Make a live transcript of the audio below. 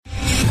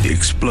the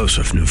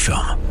explosive new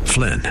film,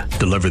 Flynn,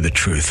 Deliver the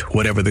Truth,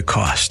 Whatever the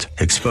Cost,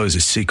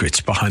 exposes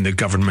secrets behind the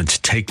government's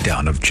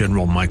takedown of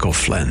General Michael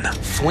Flynn.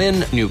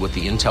 Flynn knew what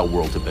the intel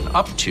world had been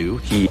up to.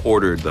 He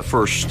ordered the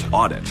first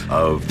audit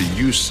of the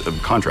use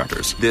of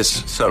contractors.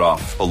 This set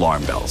off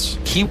alarm bells.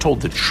 He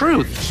told the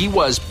truth. He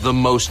was the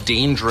most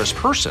dangerous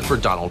person for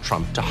Donald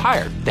Trump to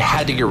hire. They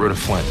had to get rid of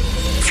Flynn.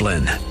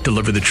 Flynn,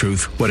 Deliver the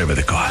Truth, Whatever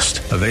the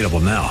Cost. Available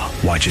now.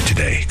 Watch it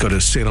today. Go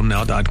to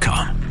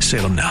salemnow.com.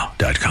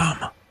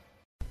 salemnow.com.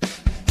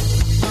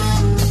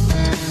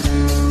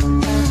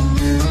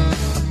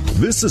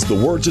 This is the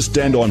Word to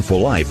Stand On for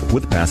Life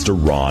with Pastor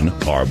Ron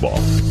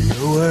Arbaugh.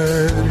 Your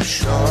word is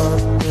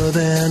sharper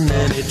than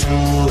any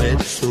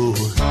two-edged sword,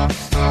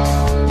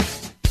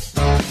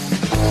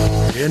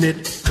 and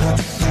it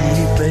cuts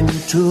deep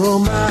into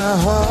my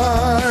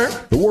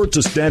heart. The Word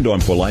to Stand On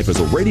for Life is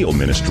a radio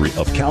ministry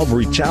of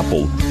Calvary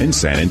Chapel in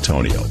San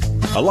Antonio.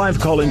 A live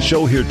call-in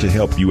show here to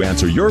help you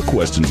answer your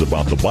questions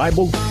about the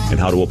Bible and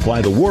how to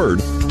apply the Word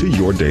to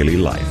your daily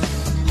life.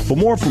 For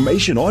more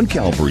information on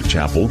Calvary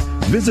Chapel,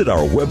 visit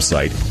our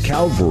website,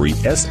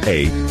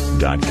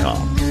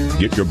 calvarysa.com.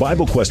 Get your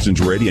Bible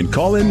questions ready and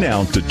call in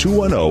now to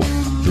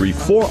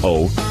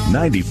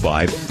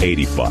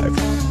 210-340-9585.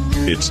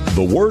 It's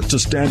The Word to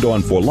Stand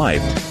On for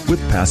Life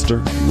with Pastor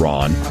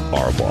Ron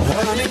Arbaugh.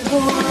 Running the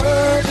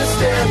word to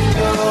stand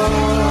on.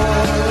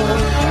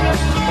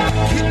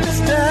 Keep us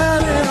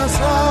down in a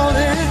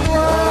solid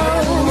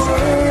ground. The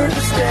word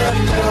to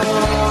stand on.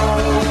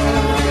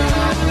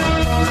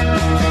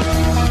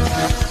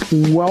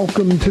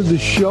 Welcome to the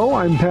show.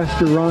 I'm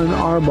Pastor Ron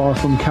Arbaugh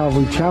from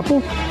Calvary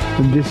Chapel,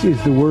 and this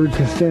is The Word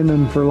to Stand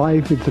On for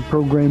Life. It's a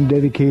program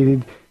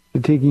dedicated to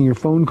taking your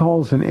phone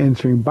calls and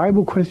answering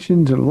Bible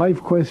questions and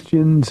life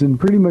questions and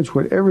pretty much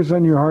whatever's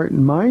on your heart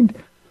and mind.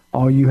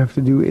 All you have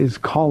to do is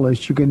call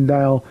us. You can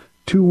dial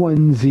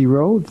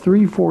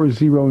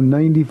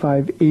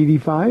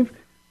 210-340-9585.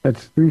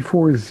 That's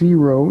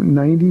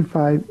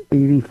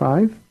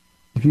 340-9585.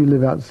 If you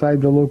live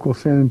outside the local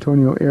San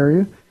Antonio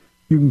area,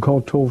 you can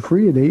call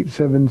toll-free at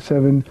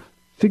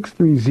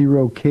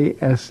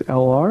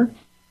 877-630-KSLR.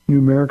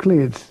 Numerically,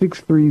 it's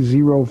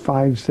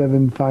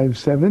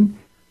 630-5757.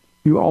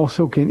 You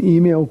also can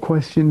email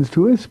questions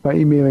to us by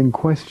emailing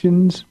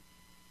questions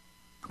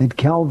at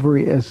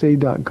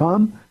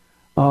calvarysa.com,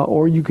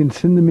 or you can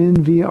send them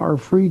in via our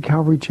free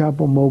Calvary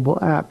Chapel mobile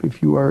app.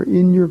 If you are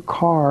in your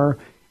car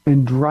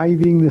and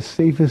driving, the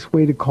safest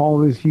way to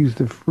call is use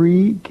the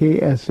free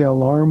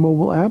KSLR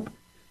mobile app.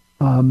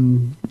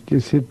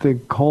 Just hit the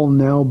Call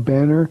Now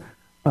banner,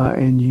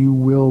 and you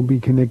will be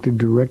connected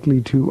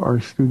directly to our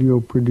studio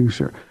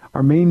producer.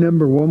 Our main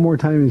number, one more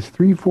time, is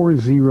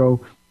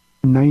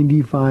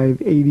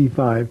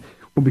 340-9585.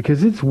 Well,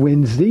 because it's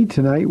Wednesday,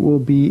 tonight we'll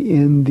be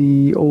in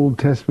the Old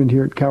Testament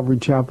here at Calvary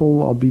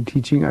Chapel. I'll be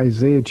teaching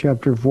Isaiah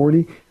chapter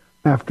 40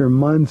 after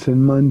months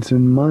and months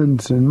and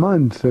months and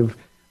months of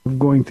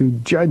going through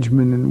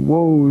judgment and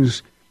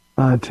woes.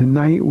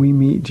 Tonight we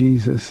meet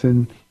Jesus,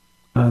 and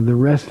the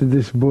rest of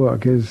this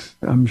book, as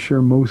I'm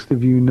sure most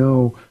of you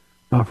know,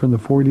 from the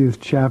 40th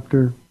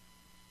chapter,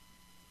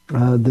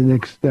 the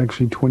next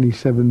actually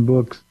 27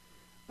 books,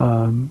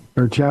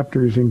 or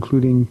chapters,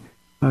 including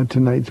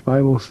tonight's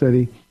Bible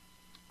study,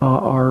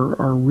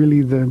 are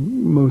really the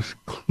most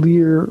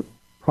clear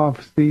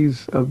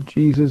prophecies of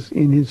Jesus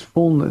in his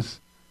fullness,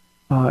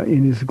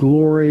 in his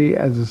glory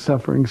as a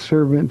suffering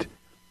servant,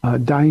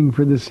 dying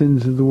for the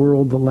sins of the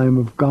world, the Lamb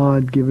of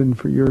God given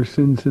for your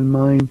sins and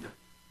mine.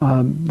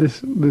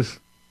 This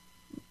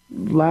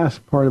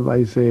last part of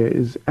Isaiah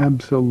is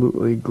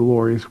absolutely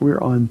glorious. We're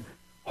on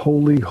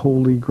holy,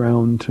 holy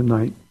ground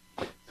tonight.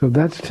 So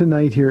that's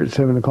tonight here at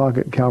 7 o'clock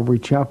at Calvary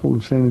Chapel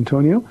of San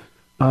Antonio.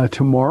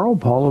 Tomorrow,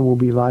 Paula will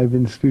be live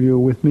in studio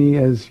with me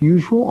as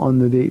usual on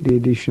the day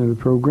edition of the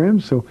program.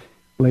 So,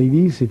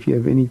 ladies, if you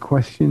have any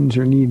questions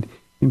or need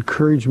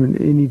encouragement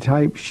of any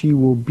type, she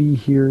will be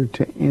here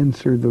to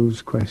answer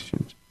those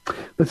questions.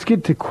 Let's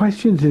get to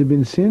questions that have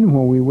been sent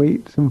while we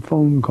wait some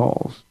phone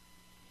calls.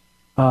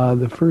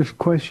 The first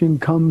question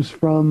comes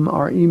from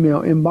our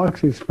email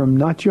inbox. It's from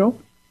Nacho.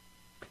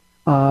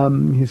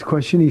 His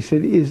question, he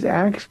said, is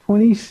Acts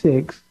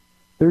 26,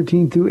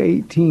 13 through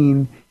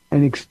 18,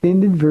 an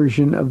extended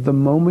version of the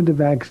moment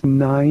of Acts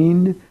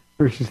 9,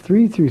 verses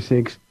 3 through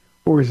 6,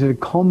 or is it a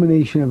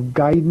culmination of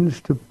guidance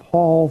to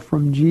Paul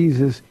from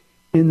Jesus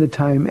in the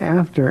time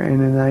after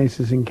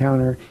Ananias'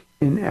 encounter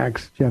in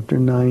Acts chapter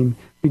 9,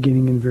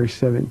 beginning in verse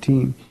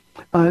 17?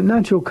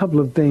 Nacho, a couple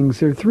of things.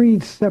 There are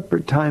three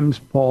separate times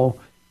Paul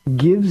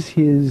gives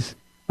his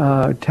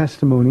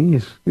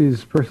testimony,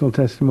 his personal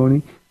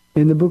testimony,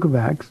 in the book of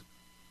Acts.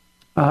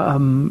 They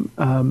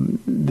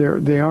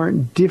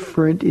aren't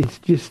different. It's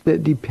just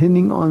that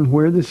depending on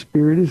where the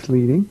Spirit is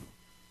leading,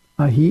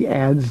 he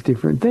adds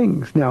different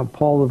things. Now,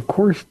 Paul, of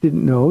course,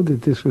 didn't know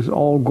that this was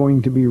all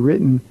going to be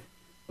written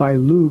by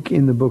Luke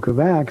in the book of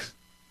Acts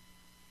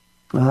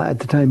at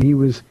the time he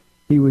was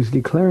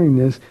declaring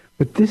this.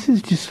 But this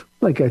is just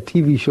like a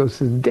TV show. It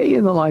says Day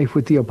in the Life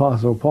with the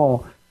Apostle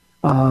Paul.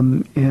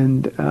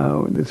 And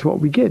that's what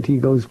we get. He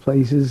goes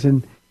places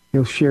and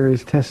he'll share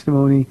his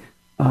testimony,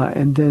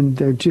 and then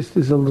there just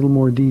is a little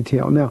more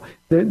detail. Now,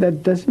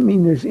 that doesn't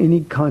mean there's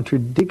any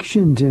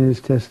contradictions in his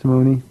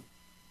testimony.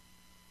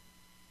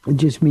 It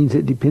just means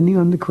that depending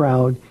on the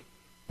crowd,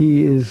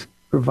 he is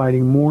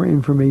providing more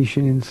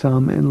information in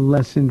some and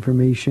less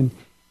information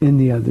in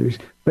the others.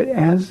 But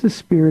as the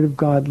Spirit of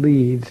God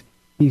leads,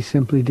 he's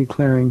simply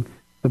declaring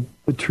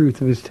the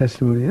truth of his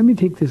testimony. Let me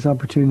take this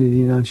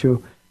opportunity,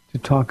 Nacho, to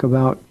talk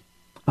about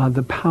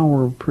the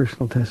power of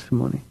personal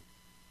testimony.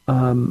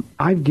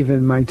 I've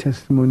given my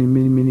testimony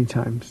many, many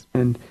times,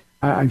 and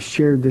I've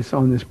shared this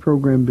on this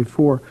program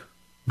before.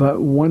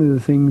 But one of the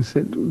things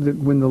that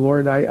when the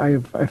Lord,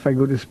 if I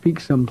go to speak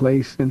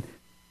someplace and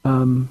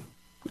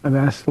I've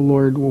asked the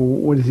Lord, well,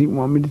 what does he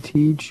want me to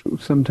teach?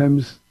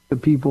 Sometimes the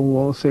people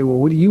will say, well,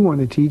 what do you want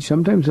to teach?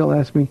 Sometimes they'll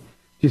ask me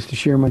just to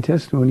share my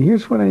testimony.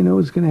 Here's what I know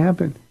is going to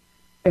happen.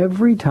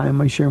 Every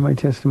time I share my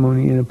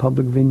testimony in a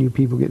public venue,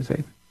 people get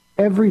saved.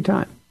 Every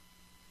time.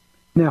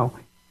 Now,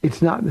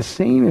 it's not the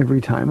same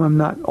every time. I'm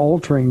not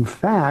altering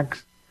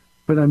facts,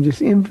 but I'm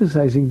just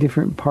emphasizing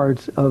different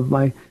parts of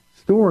my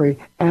story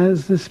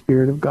as the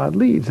Spirit of God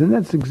leads. And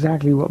that's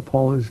exactly what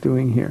Paul is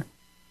doing here.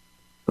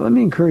 So let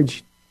me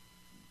encourage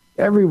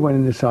everyone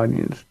in this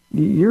audience.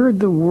 You're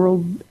the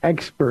world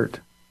expert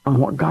on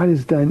what God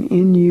has done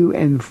in you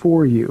and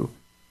for you.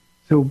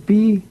 So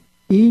be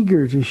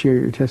eager to share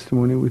your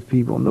testimony with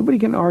people. Nobody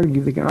can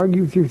argue. They can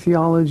argue with your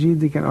theology.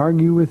 They can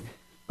argue with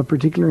a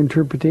particular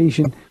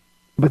interpretation.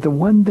 But the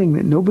one thing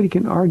that nobody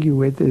can argue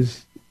with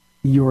is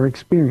your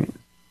experience.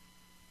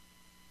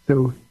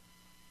 So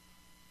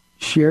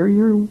share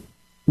your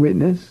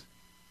witness.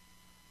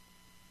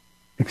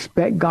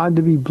 Expect God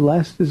to be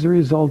blessed as a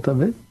result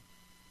of it.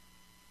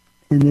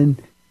 And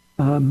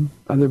then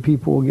other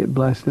people will get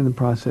blessed in the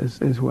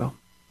process as well.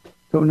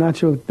 So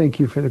Nacho, thank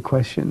you for the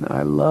question.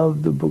 I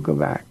love the book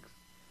of Acts.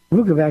 The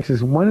book of Acts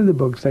is one of the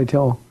books I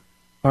tell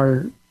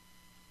our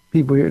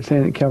people here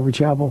at Calvary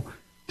Chapel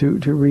to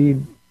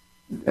read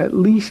at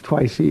least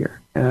twice a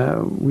year.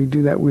 We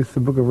do that with the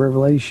book of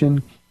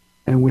Revelation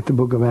and with the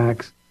book of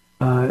Acts.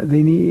 It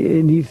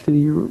needs to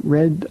be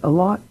read a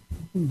lot.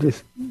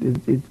 It's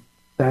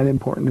that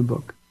important a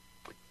book.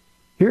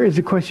 Here is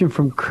a question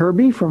from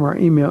Kirby from our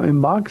email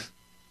inbox.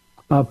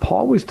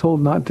 Paul was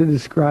told not to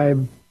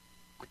describe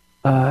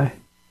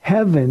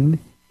heaven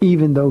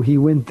even though he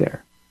went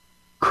there.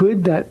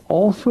 Could that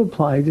also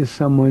apply to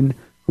someone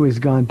who has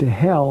gone to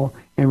hell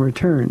and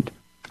returned?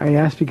 I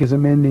asked because a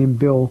man named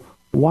Bill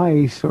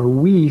Weiss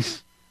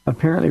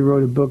apparently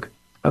wrote a book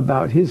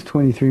about his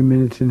 23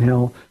 minutes in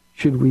hell.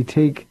 Should we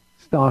take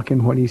stock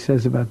in what he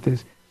says about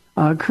this?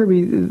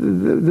 Kirby,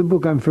 the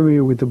book, I'm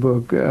familiar with the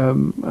book.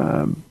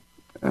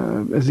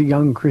 As a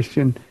young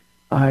Christian,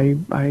 I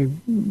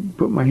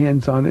put my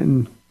hands on it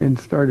and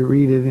started to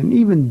read it. And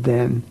even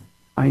then,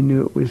 I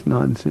knew it was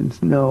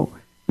nonsense. No.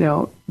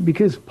 Now,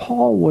 because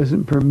Paul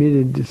wasn't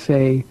permitted to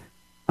say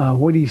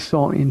what he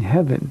saw in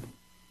heaven,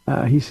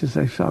 he says,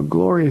 I saw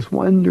glorious,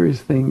 wondrous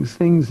things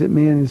that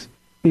man is,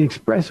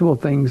 inexpressible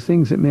things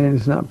that man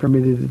is not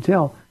permitted to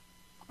tell.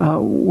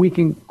 We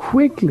can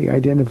quickly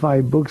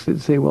identify books that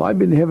say, well, I've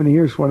been to heaven and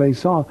here's what I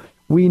saw.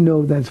 We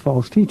know that's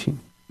false teaching.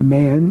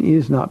 Man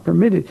is not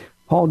permitted.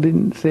 Paul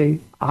didn't say,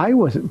 I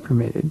wasn't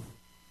permitted.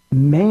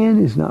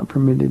 Man is not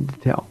permitted to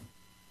tell.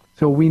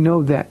 So we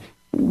know that.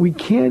 We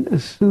can't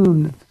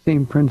assume that the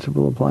same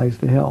principle applies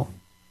to hell.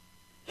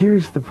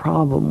 Here's the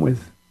problem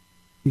with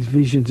these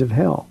visions of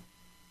hell.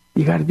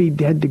 You got to be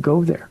dead to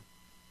go there.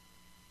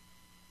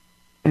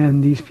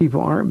 And these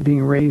people aren't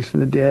being raised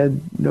from the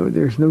dead. No,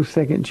 there's no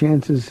second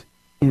chances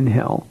in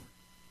hell.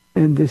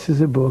 And this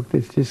is a book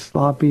that's just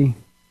sloppy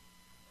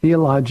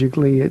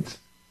theologically. It's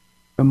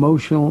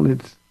emotional.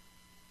 It's,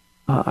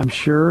 I'm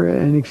sure,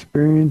 an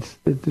experience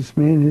that this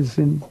man has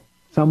in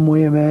some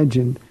way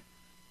imagined.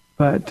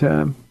 But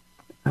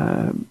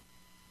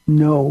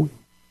no,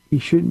 he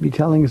shouldn't be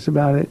telling us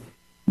about it,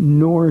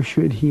 nor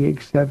should he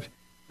accept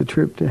the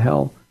trip to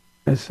hell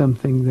as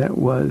something that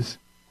was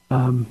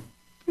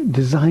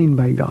designed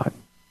by God.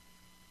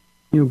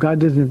 You know, God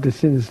doesn't have to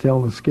send us to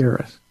hell to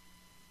scare us.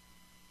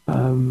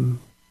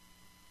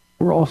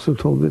 We're also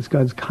told that it's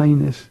God's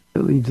kindness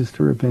that leads us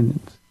to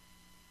repentance,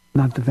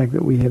 not the fact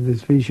that we have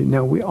this vision.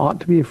 Now, we ought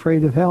to be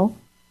afraid of hell.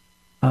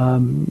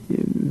 I'm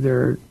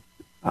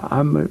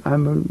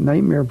a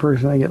nightmare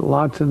person. I get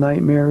lots of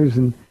nightmares,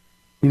 and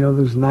you know,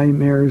 those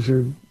nightmares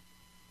are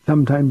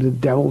sometimes the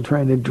devil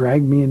trying to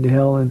drag me into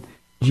hell and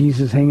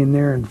Jesus hanging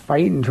there and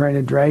fighting, trying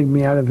to drag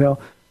me out of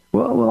hell.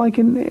 Well, I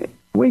can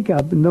wake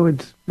up and know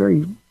it's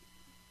very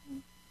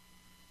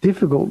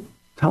difficult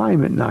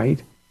time at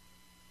night.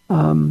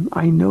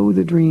 I know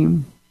the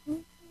dream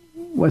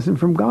wasn't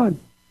from God.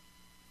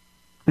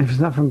 And if it's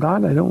not from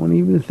God, I don't want to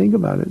even think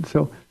about it.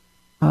 So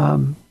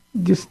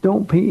just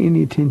don't pay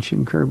any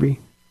attention, Kirby,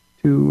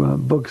 to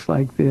books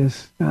like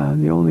this.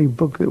 The only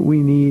book that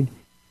we need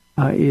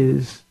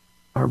is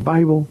our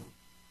Bible,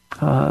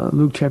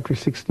 Luke chapter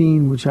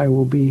 16, which I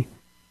will be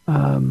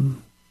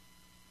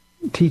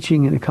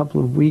teaching in a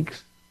couple of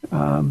weeks.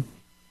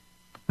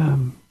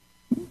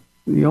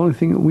 The only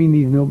thing that we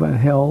need to know about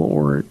hell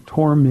or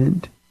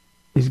torment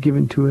is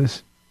given to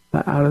us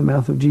out of the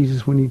mouth of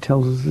Jesus when he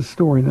tells us the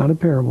story, not a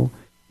parable.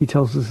 He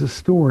tells us the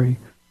story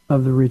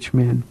of the rich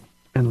man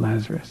and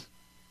Lazarus.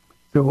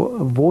 So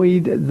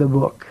avoid the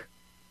book.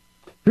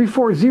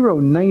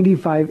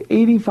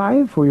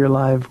 340-9585 for your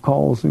live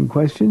calls and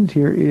questions.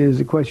 Here is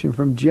a question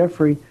from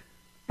Jeffrey,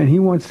 and he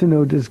wants to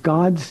know, does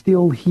God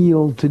still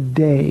heal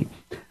today?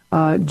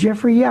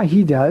 Jeffrey, yeah,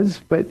 he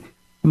does, but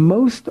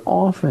most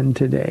often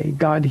today,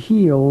 God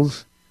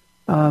heals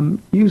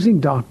using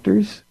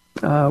doctors.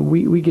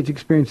 We get to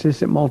experience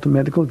this at Malta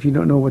Medical. If you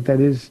don't know what that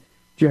is,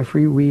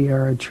 Jeffrey, we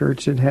are a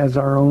church that has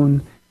our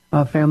own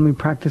family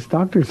practice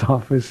doctor's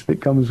office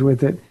that comes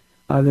with it.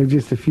 They're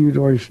just a few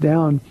doors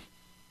down.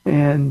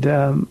 And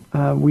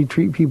we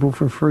treat people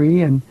for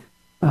free. And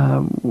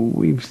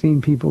we've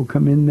seen people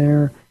come in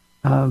there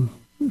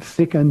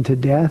sick unto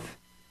death.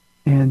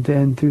 And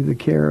then through the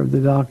care of the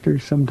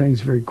doctors,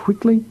 sometimes very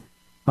quickly,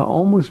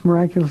 almost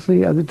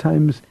miraculously, other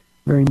times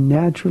very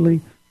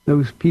naturally,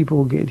 those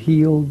people get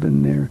healed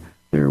and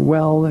they're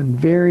well. And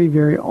very,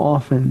 very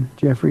often,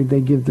 Jeffrey,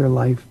 they give their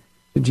life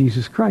to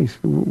Jesus Christ.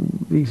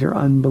 These are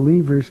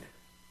unbelievers.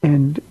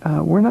 And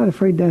we're not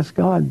afraid to ask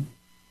God.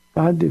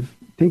 God, if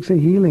it takes a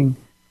healing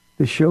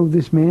to show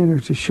this man or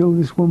to show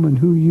this woman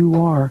who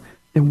you are,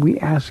 then we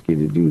ask you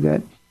to do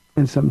that.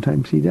 And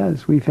sometimes he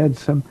does. We've had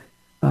some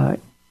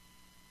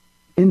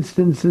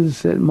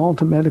instances at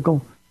Malta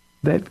Medical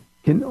that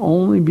can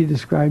only be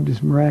described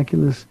as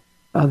miraculous.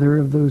 Other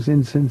of those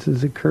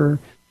instances occur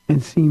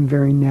and seem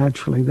very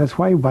naturally. That's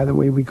why, by the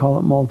way, we call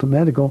it Malta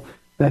Medical.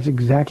 That's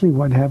exactly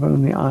what happened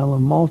on the Isle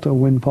of Malta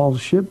when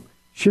Paul's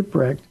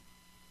shipwrecked.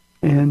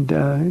 And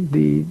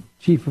the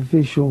chief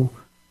official,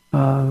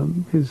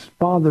 his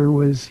father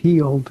was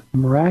healed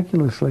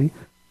miraculously.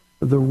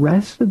 The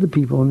rest of the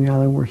on the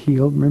island were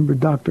healed. Remember,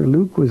 Dr.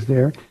 Luke was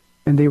there,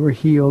 and they were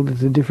healed.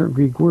 It's a different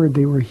Greek word.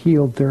 They were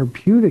healed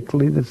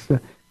therapeutically. That's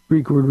the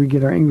Greek word we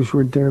get our English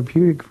word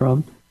therapeutic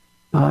from.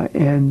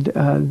 And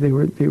they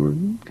were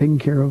taken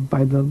care of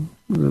by the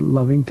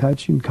loving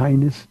touch and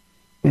kindness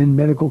and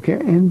medical care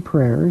and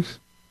prayers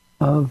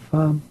of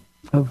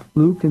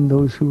Luke and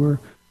those who were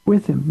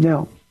with him.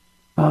 Now,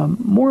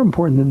 more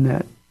important than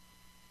that,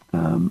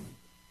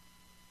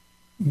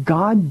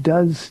 God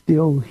does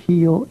still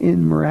heal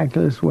in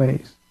miraculous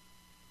ways.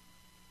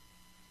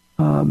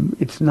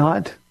 It's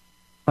not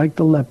like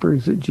the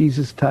lepers that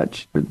Jesus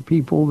touched, or the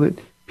people that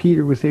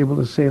Peter was able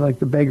to say, like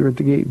the beggar at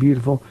the gate,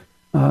 beautiful,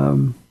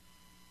 or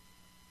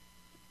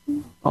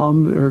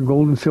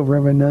gold and silver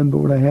have I none, but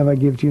what I have I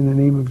give to you in the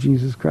name of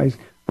Jesus Christ.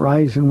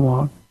 Rise and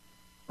walk.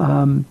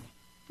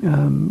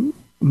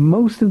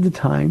 Most of the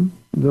time,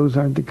 those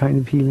aren't the kind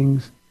of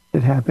healings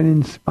that happen,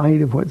 in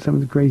spite of what some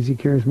of the crazy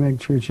charismatic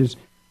churches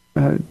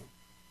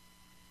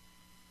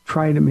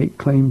try to lay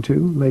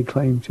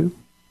claim to.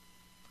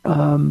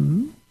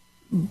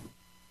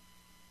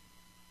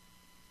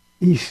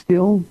 He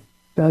still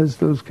does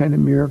those kind of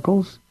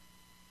miracles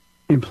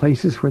in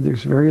places where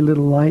there's very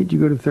little light. You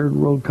go to third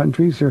world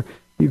countries, or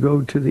you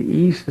go to the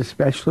East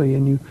especially,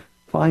 and you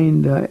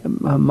find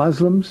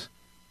Muslims,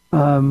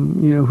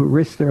 who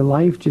risk their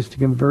life just to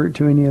convert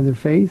to any other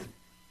faith.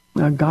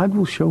 God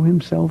will show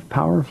himself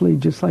powerfully,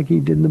 just like he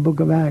did in the book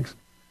of Acts.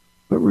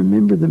 But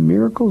remember, the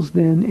miracles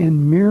then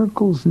and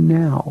miracles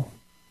now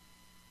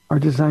are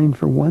designed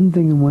for one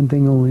thing and one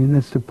thing only, and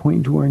that's to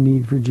point to our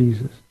need for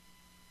Jesus.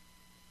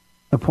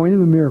 The point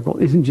of a miracle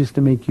isn't just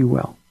to make you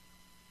well.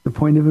 The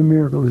point of a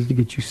miracle is to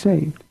get you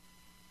saved.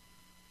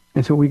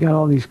 And so we got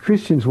all these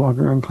Christians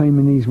walking around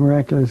claiming these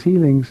miraculous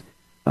healings,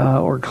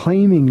 or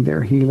claiming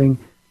their healing.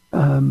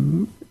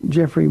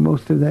 Jeffrey,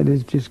 most of that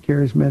is just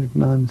charismatic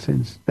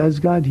nonsense. Does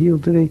God heal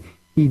today?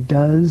 He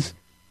does,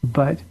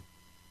 but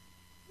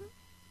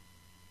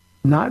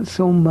not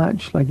so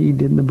much like he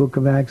did in the book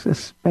of Acts,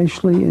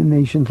 especially in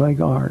nations like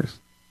ours,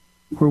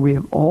 where we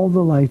have all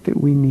the life that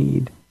we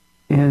need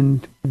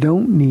and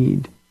don't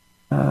need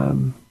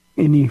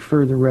any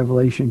further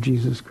revelation of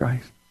Jesus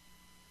Christ.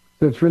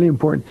 So it's really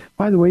important.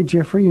 By the way,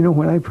 Jeffrey,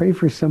 when I pray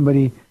for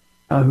somebody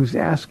who's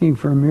asking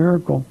for a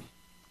miracle,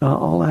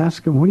 I'll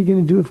ask him, what are you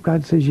going to do if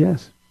God says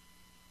yes?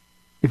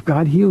 If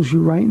God heals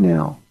you right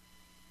now,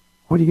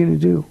 what are you going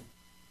to do?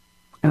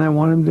 And I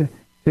want him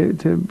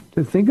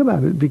to think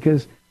about it,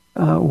 because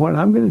what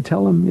I'm going to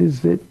tell him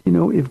is that,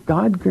 if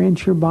God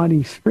grants your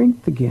body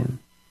strength again,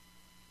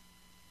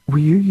 will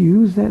you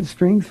use that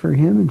strength for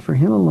him and for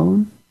him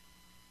alone?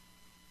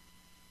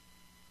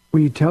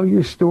 Will you tell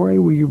your story?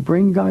 Will you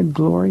bring God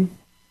glory?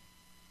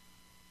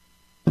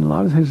 And a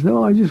lot of times,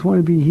 no, I just want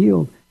to be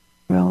healed.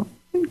 Well,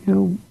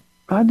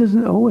 God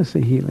doesn't owe us a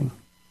healing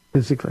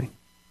physically.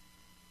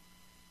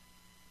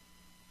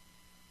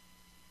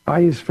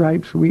 By his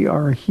stripes we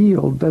are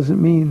healed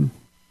doesn't mean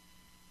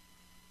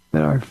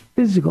that our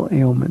physical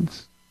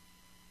ailments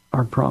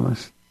are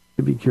promised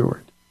to be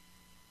cured.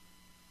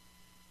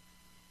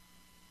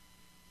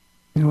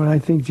 You know what I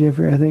think,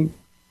 Jeffrey? I think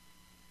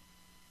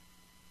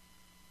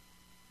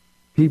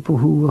people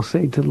who will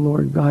say to the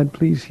Lord, God,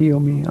 please heal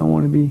me. I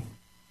want to be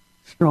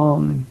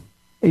strong and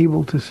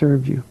able to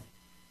serve you.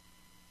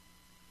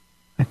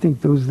 I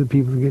think those are the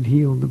people who get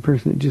healed. The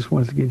person that just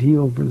wants to get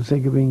healed for the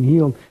sake of being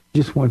healed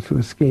just wants to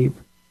escape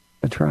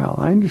a trial.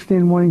 I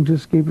understand wanting to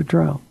escape a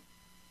trial.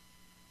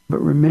 But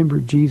remember,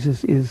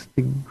 Jesus is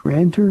the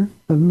grantor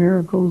of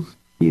miracles.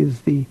 He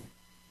is the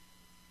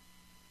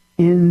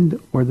end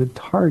or the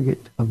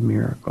target of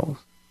miracles.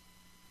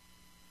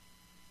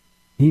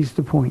 He's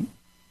the point.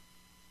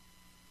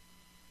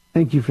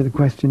 Thank you for the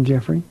question,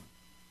 Jeffrey.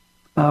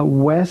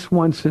 Wes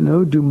wants to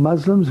know, do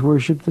Muslims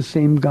worship the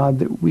same God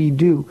that we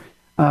do?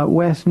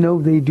 Wes,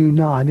 no, they do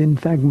not. In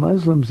fact,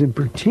 Muslims in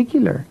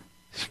particular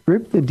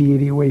strip the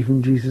deity away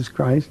from Jesus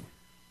Christ.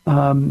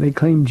 They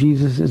claim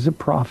Jesus is a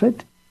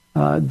prophet.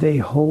 They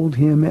hold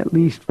him, at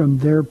least from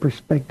their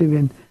perspective,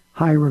 in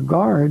high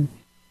regard.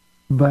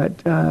 But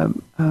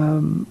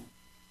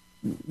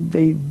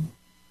they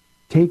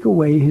take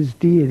away his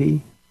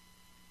deity.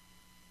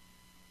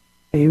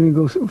 They even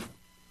go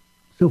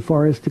so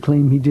far as to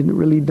claim he didn't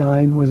really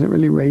die and wasn't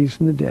really raised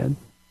from the dead.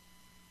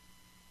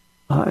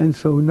 And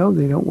so, no,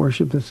 they don't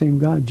worship the same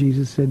God.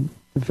 Jesus said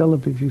to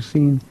Philip, if you've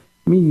seen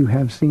me, you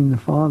have seen the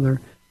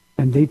Father.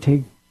 And they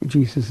take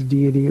Jesus'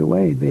 deity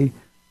away. They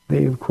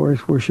of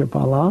course, worship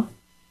Allah.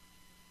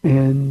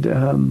 And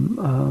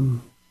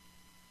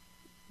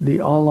the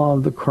Allah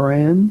of the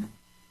Quran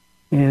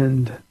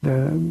and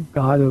the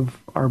God of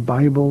our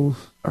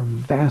Bibles are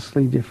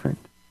vastly different.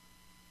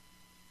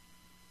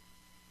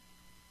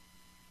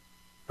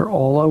 For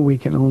Allah, we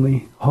can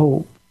only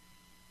hope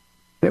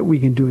that we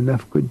can do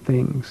enough good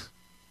things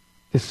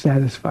to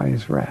satisfy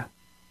his wrath.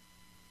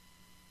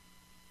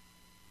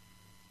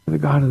 For the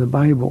God of the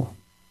Bible,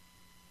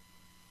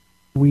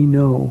 we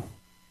know,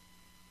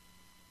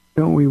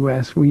 don't we,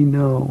 Wes? We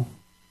know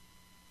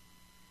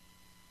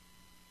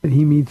that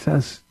he meets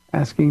us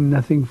asking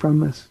nothing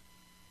from us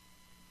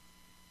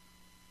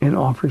and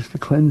offers to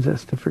cleanse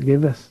us, to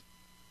forgive us,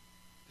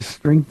 to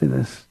strengthen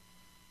us,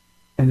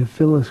 and to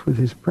fill us with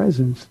his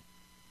presence.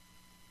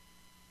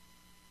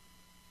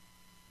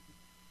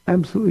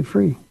 Absolutely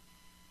free.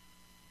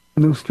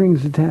 No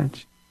strings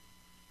attached.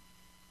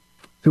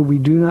 So we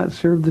do not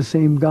serve the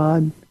same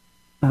God.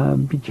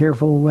 Be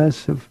careful,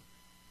 Wes, of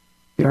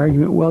the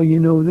argument, well,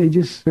 they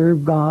just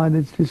serve God.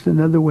 It's just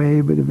another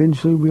way, but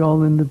eventually we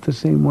all end up the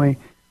same way.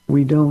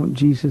 We don't.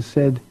 Jesus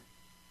said,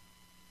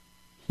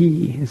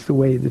 he is the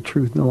way, the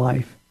truth, and the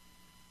life.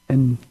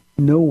 And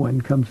no one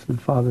comes to the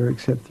Father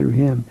except through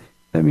him.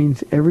 That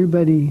means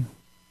everybody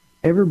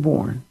ever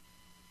born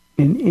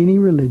in any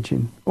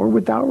religion or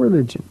without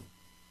religion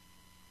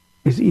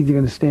is either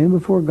going to stand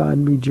before God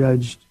and be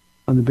judged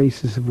on the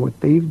basis of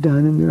what they've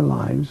done in their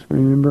lives.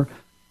 Remember,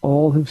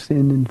 all have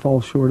sinned and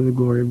fall short of the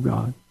glory of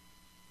God.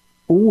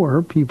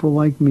 Or people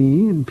like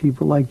me and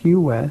people like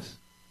you, Wes,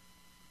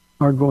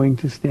 are going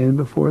to stand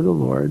before the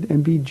Lord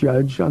and be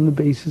judged on the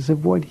basis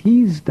of what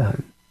he's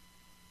done.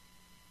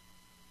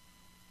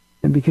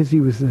 And because he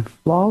was the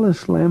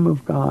flawless Lamb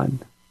of God,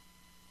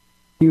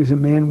 he was a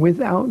man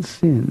without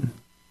sin.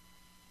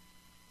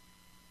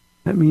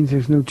 That means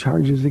there's no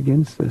charges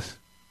against us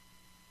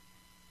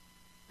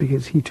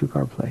because he took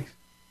our place.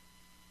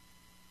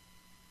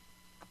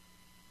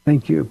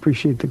 Thank you.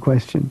 Appreciate the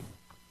question.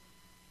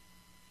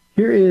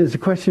 Here is a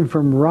question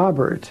from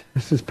Robert.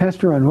 This says,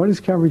 Pastor Ron, what is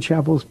Calvary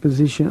Chapel's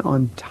position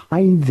on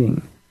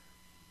tithing?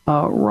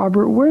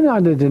 Robert, we're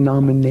not a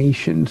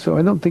denomination, so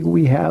I don't think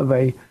we have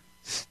a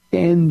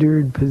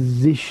standard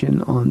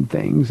position on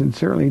things, and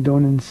certainly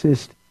don't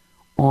insist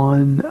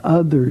on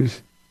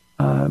others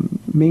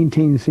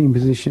maintain the same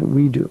position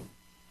we do.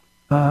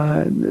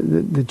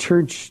 The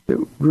church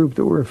group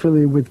that we're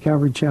affiliated with,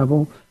 Calvary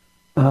Chapel,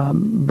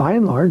 by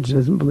and large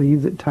doesn't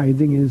believe that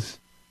tithing is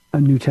a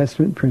New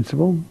Testament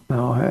principle.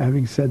 Now,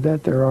 having said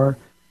that, there are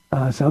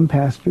some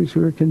pastors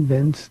who are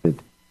convinced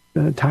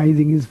that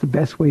tithing is the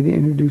best way to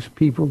introduce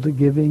people to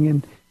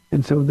giving,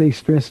 and so they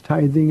stress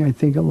tithing. I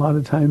think a lot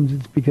of times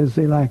it's because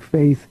they lack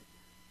faith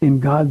in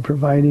God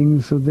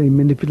providing, so they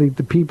manipulate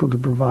the people to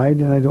provide,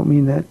 and I don't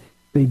mean that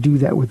they do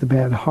that with a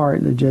bad heart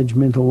in a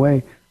judgmental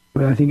way,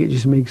 but I think it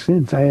just makes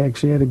sense. I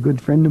actually had a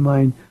good friend of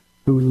mine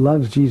who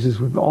loves Jesus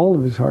with all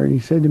of his heart. He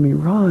said to me,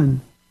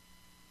 Ron,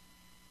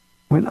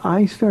 when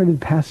I started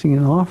passing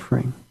an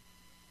offering,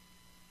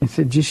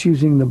 instead of just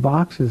using the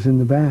boxes in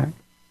the back,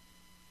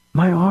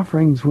 my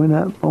offerings went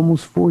up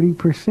almost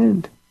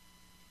 40%.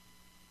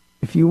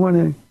 If you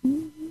want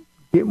to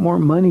get more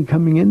money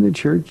coming in the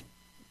church,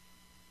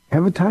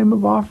 have a time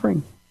of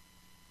offering.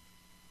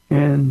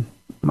 And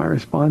my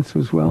response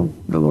was, well,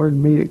 the Lord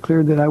made it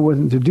clear that I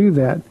wasn't to do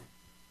that.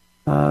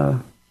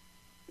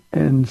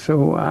 And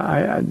so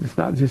it's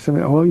not just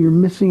something, well, you're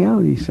missing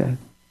out, he said.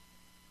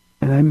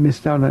 And I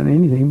missed out on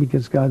anything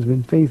because God's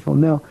been faithful.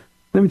 Now,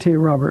 let me tell you,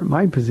 Robert,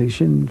 my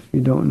position, if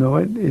you don't know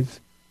it, it's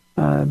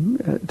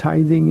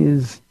tithing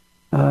is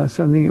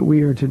something that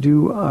we are to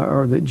do,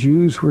 or that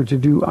Jews were to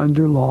do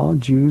under law.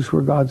 Jews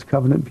were God's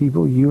covenant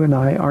people. You and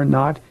I are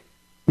not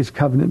his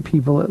covenant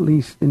people, at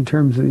least in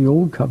terms of the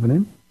old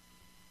covenant.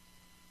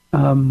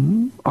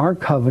 Our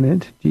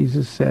covenant,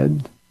 Jesus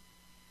said,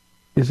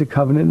 is a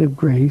covenant of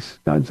grace,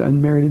 God's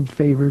unmerited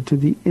favor to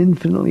the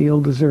infinitely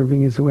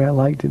ill-deserving is the way I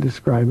like to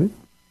describe it.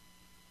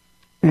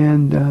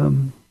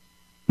 And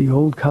the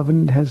old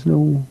covenant has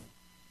no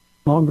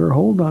longer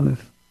hold on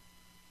us.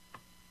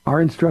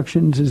 Our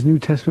instructions as New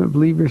Testament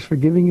believers for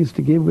giving is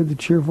to give with a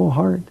cheerful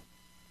heart.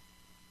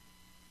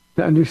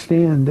 To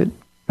understand that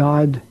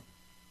God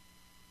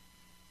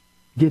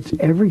gets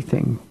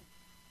everything.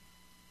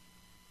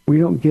 We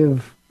don't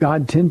give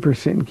God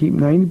 10% and keep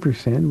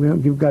 90%. We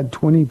don't give God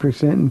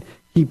 20% and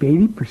keep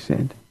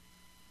 80%.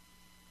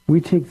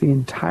 We take the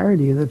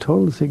entirety of the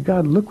total and say,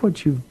 God, look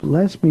what you've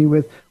blessed me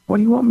with. What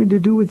do you want me to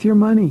do with your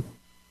money?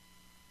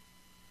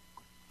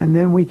 And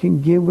then we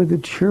can give with a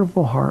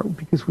cheerful heart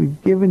because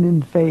we've given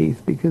in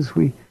faith, because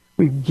we've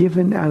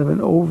given out of an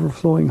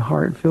overflowing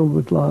heart filled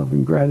with love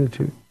and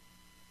gratitude.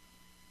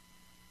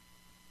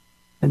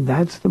 And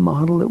that's the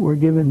model that we're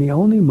given, the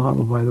only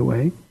model, by the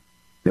way,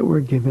 that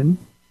we're given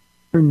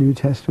for New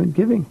Testament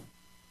giving.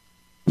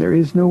 There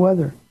is no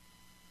other.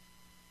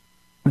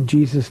 When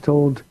Jesus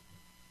told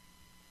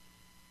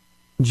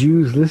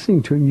Jews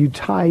listening to him, you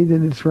tithe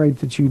and it's right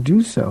that you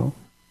do so,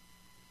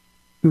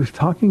 he was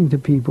talking to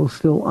people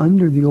still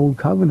under the old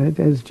covenant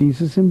as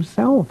Jesus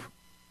himself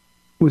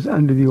was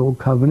under the old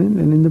covenant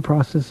and in the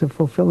process of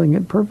fulfilling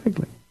it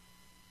perfectly.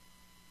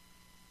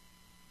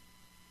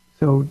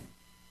 So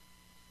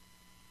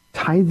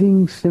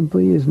tithing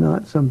simply is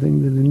not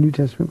something that a New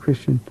Testament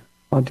Christian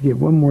ought to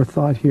give. One more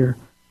thought here,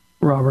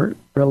 Robert,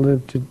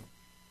 relative to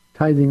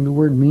tithing. The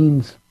word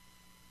means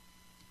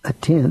a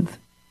tenth.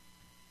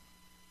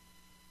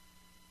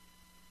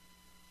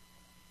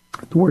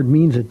 The word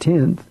means a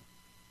tenth.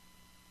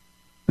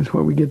 That's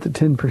where we get the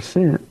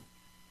 10%.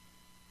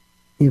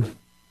 If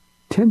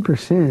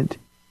 10%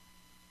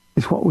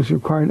 is what was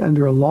required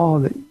under a law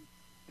that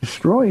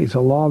destroys,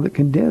 a law that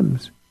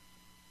condemns,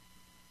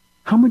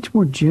 how much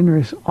more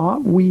generous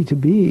ought we to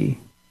be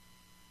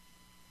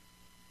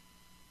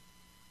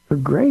for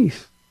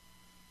grace?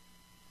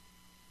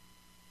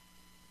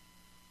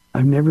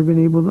 I've never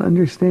been able to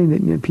understand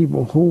it, and yet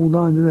people hold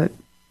on to that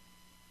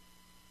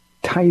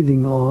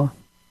tithing law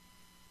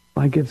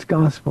like it's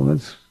gospel.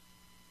 That's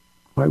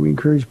why we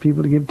encourage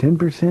people to give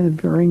 10%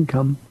 of their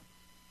income.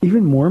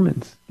 Even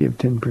Mormons give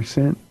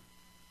 10%,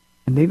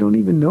 and they don't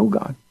even know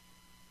God.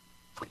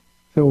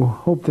 So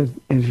hope that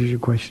answers your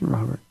question,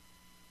 Robert.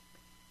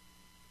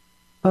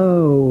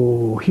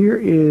 Oh, here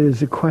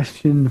is a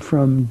question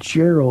from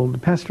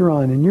Gerald. Pastor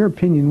Ron, in your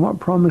opinion, what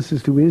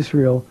promises to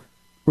Israel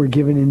were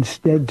given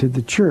instead to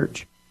the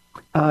church?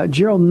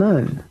 Gerald,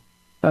 none.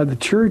 The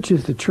church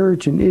is the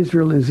church and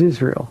Israel is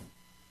Israel.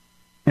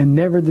 And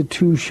never the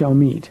two shall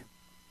meet.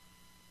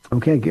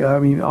 Okay, I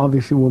mean,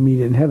 obviously we'll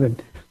meet in heaven.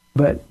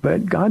 But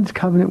God's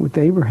covenant with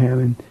Abraham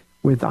and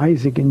with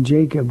Isaac and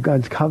Jacob,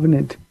 God's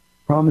covenant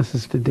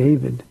promises to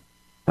David,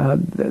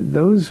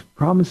 those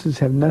promises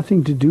have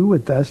nothing to do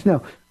with us.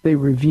 Now, they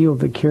reveal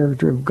the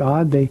character of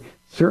God. They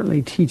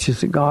certainly teach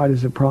us that God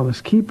is a promise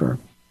keeper.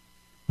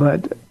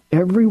 But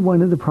every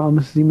one of the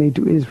promises he made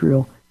to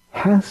Israel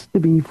has to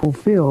be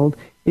fulfilled.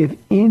 If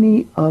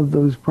any of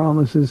those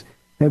promises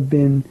have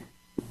been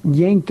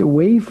yanked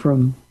away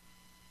from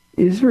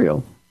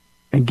Israel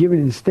and given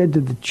instead to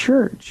the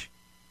church,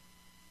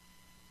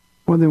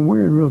 well, then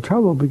we're in real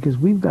trouble because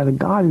we've got a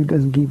God who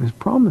doesn't keep his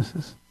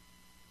promises.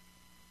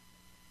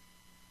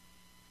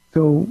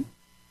 So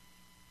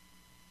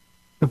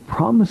the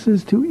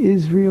promises to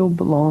Israel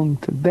belong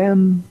to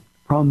them.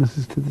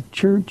 Promises to the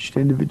church,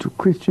 to individual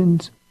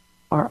Christians,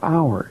 are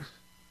ours.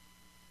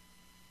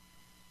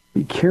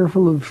 Be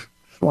careful of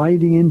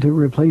sliding into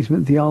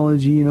replacement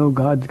theology. You know,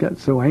 God got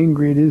so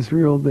angry at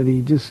Israel that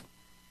he just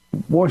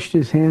washed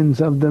his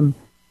hands of them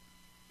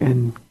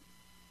and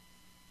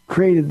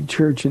created the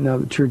church, and now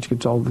the church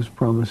gets all those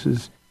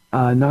promises.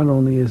 Not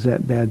only is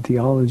that bad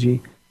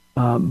theology,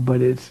 but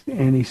it's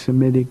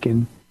anti-Semitic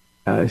and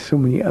so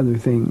many other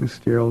things,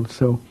 Gerald.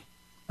 So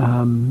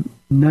none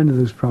of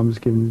those promises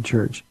given to the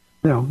church.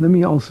 Now, let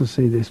me also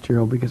say this,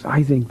 Gerald, because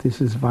I think this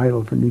is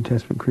vital for New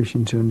Testament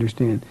Christians to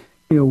understand.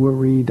 You know, we'll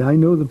read, I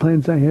know the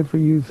plans I have for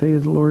you,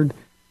 says the Lord,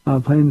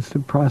 plans to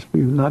prosper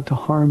you, not to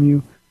harm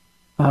you.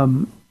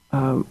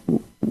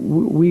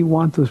 We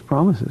want those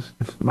promises.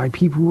 If my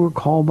people who are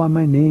called by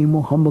my name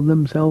will humble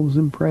themselves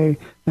and pray,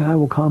 then I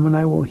will come and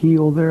I will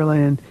heal their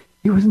land.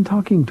 He wasn't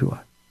talking to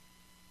us.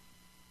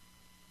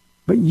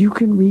 But you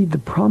can read the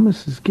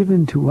promises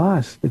given to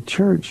us, the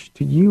church,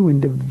 to you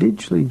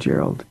individually,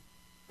 Gerald,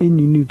 in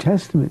your New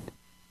Testament.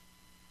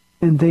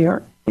 And they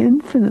are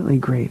infinitely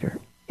greater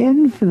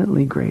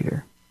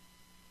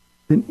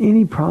than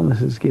any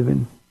promises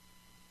given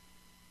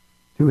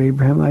to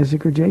Abraham,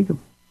 Isaac, or Jacob.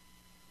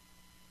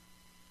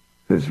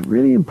 So it's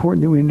really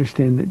important that we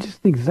understand that just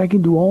think, I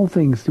can do all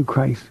things through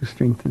Christ who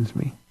strengthens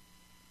me.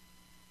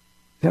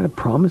 Is that a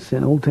promise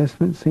an Old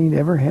Testament saint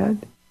ever had?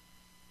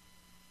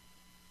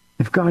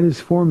 If God is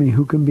for me,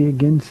 who can be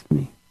against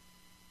me?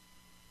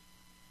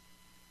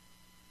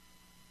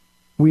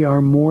 We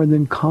are more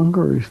than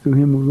conquerors through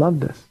him who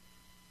loved us.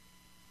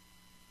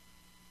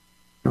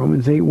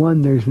 Romans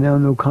 8:1, there's now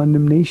no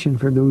condemnation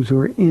for those who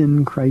are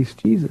in Christ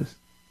Jesus.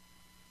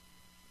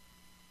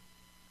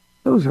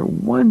 Those are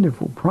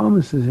wonderful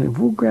promises, and if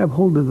we'll grab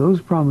hold of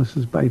those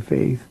promises by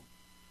faith,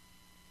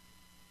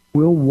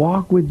 we'll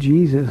walk with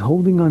Jesus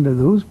holding on to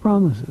those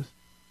promises,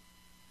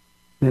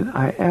 then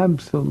I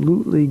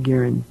absolutely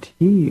guarantee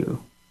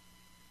you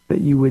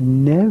that you would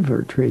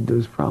never trade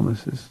those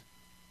promises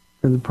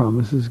for the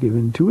promises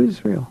given to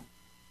Israel.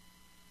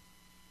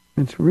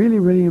 It's really,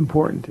 really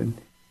important. And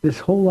this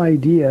whole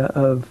idea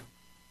of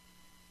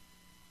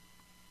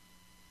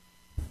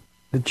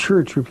the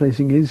church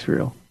replacing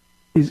Israel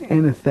is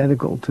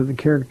antithetical to the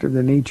character,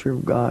 the nature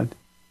of God,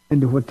 and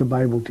to what the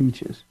Bible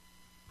teaches.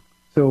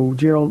 So,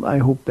 Gerald, I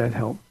hope that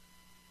helped.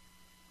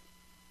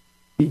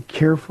 Be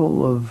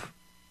careful of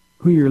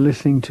who you're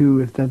listening to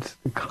if that's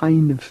the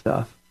kind of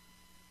stuff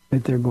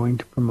that they're going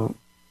to promote.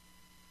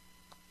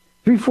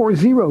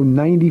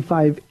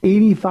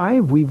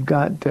 340-9585. We've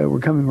got, we're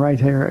coming right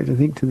here, I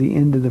think, to the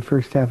end of the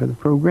first half of the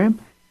program.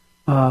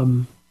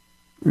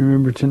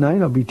 Remember,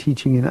 tonight I'll be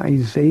teaching in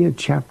Isaiah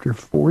chapter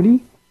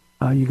 40.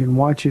 You can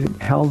watch it at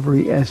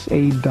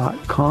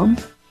calvarysa.com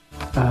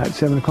at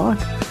 7 o'clock.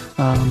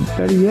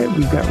 Better yet,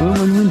 we've got room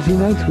on Wednesday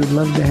nights. We'd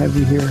love to have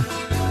you here,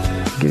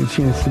 get a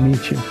chance to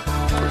meet you.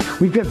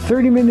 We've got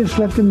 30 minutes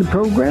left in the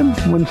program.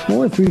 Once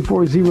more,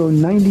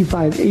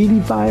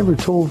 340-9585 or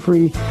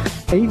toll-free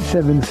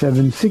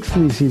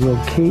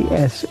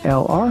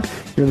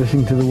 877-630-KSLR. You're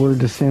listening to The Word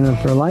to Stand On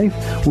for Life.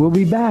 We'll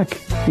be back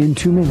in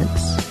 2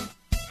 minutes.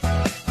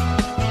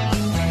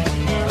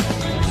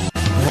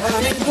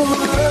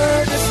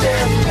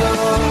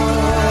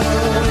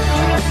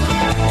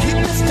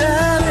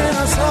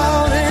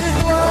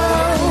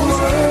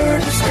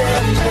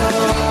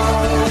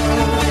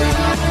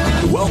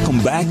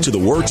 Welcome back to The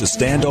Word to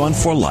Stand On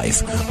for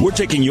Life. We're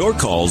taking your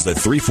calls at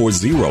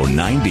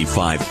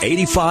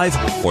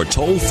 340-9585 or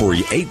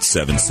toll-free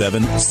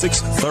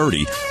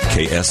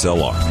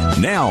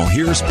 877-630-KSLR. Now,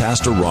 here's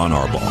Pastor Ron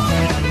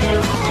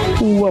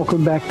Arbaugh.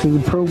 Welcome back to the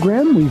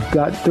program. We've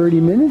got 30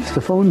 minutes. The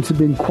phones have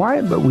been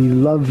quiet, but we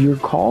love your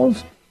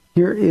calls.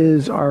 Here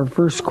is our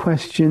first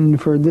question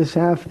for this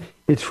half.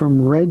 It's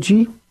from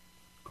Reggie.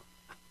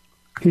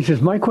 He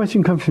says, my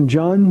question comes from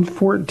John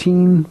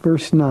 14,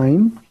 verse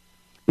 9.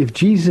 If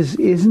Jesus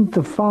isn't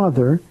the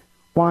Father,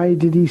 why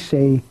did he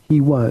say he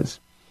was?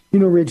 You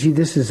know, Reggie,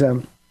 this is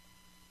a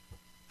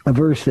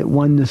verse that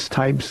oneness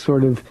types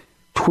sort of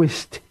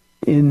twist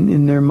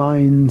in their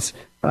minds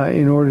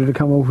in order to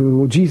come up with,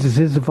 well, Jesus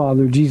is the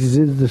Father, Jesus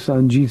is the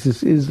Son,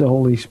 Jesus is the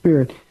Holy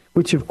Spirit,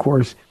 which, of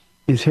course,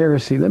 is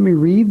heresy. Let me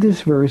read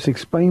this verse,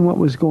 explain what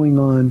was going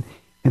on,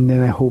 and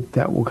then I hope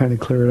that will kind of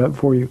clear it up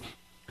for you.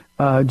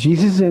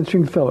 Jesus is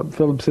answering Philip.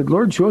 Philip said,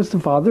 Lord, show us the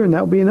Father, and that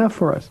will be enough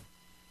for us.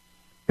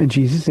 And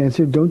Jesus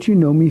answered, don't you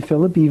know me,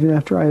 Philip, even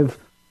after I have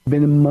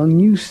been among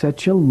you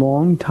such a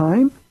long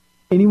time?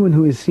 Anyone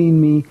who has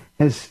seen me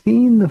has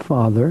seen the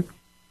Father.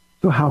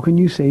 So how can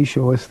you say,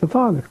 show us the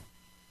Father?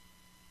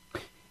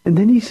 And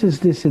then he says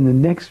this in the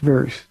next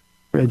verse,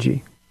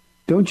 Reggie.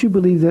 Don't you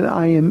believe that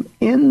I am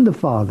in the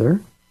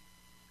Father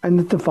and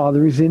that the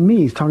Father is in me?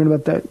 He's talking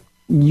about that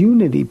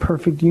unity,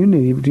 perfect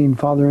unity between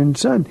Father and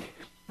Son.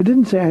 It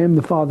didn't say I am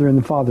the Father and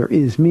the Father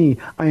is me.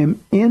 I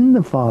am in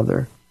the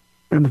Father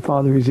and the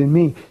Father is in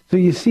me. So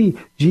you see,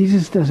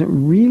 Jesus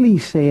doesn't really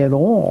say at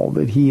all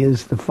that he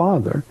is the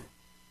Father.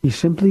 He's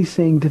simply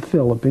saying to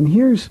Philip, and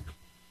here's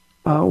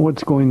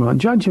what's going on.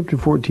 John chapter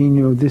 14,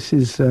 you know, this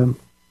is the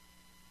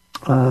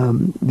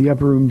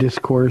upper room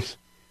discourse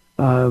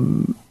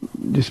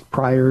just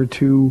prior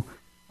to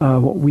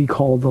what we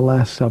call the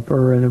Last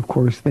Supper, and of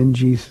course then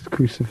Jesus'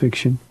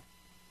 crucifixion.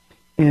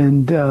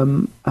 And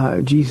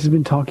Jesus has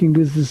been talking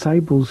to his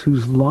disciples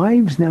whose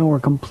lives now are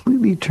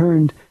completely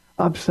turned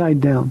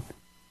upside down.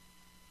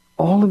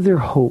 All of their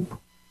hope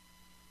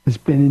has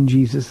been in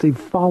Jesus. They've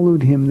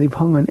followed him. They've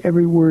hung on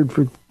every word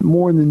for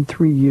more than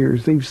 3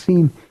 years. They've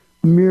seen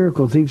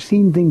miracles. They've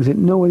seen things that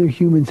no other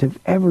humans have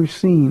ever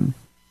seen.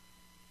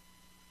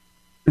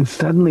 And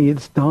suddenly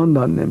it's dawned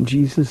on them.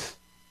 Jesus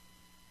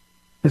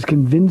has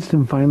convinced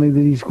them finally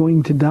that he's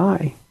going to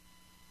die.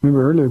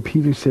 Remember earlier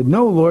Peter said,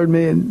 no, Lord,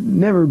 may it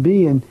never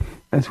be. And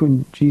that's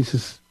when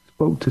Jesus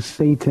spoke to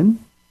Satan,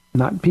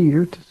 not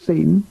Peter, to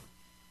Satan.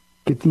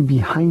 Get thee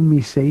behind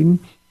me, Satan.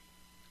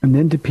 And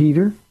then to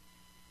Peter,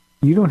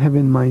 you don't have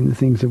in mind the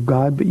things of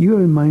God, but you have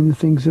in mind the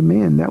things of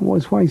man. That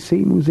was why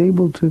Satan was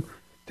able to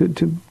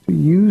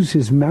use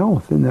his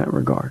mouth in that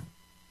regard.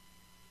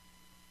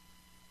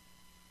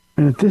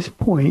 And at this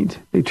point,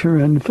 they turn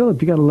around to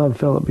Philip. You got to love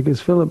Philip,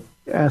 because Philip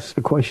asks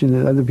the question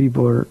that other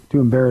people are too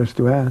embarrassed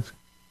to ask.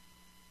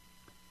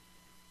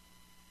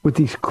 With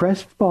these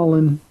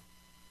crestfallen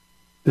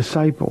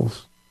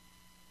disciples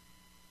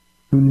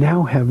who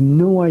now have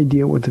no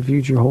idea what the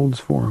future holds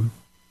for them,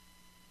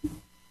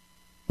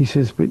 he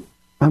says, but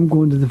I'm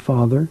going to the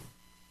Father,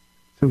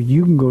 so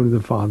you can go to the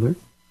Father.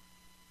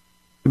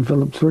 And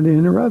Philip sort of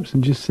interrupts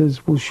and just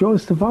says, well, show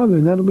us the Father,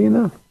 and that'll be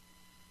enough.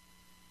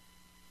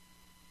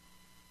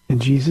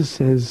 And Jesus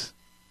says,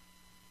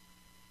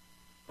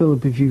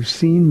 Philip, if you've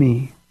seen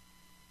me,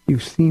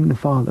 you've seen the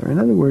Father. In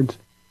other words,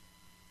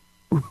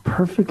 we're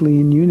perfectly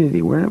in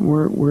unity.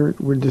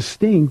 We're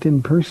distinct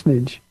in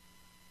personage,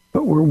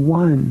 but we're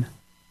one.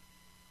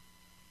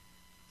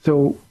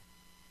 So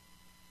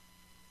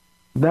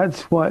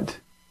that's what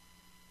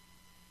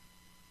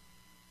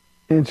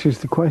answers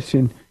the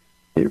question.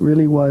 It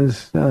really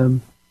was,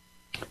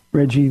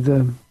 Reggie,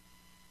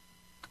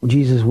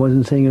 Jesus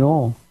wasn't saying at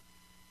all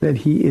that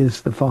he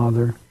is the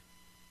Father.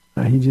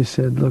 He just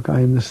said, look,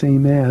 I am the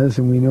same as,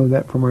 and we know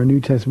that from our New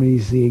Testament,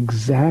 he's the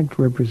exact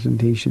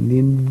representation, the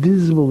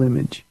invisible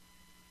image.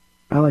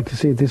 I like to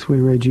say it this way,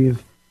 Reggie,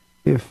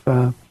 if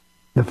the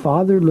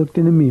Father looked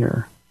in a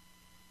mirror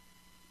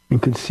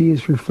and could see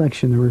his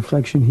reflection, the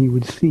reflection he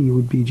would see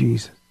would be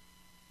Jesus.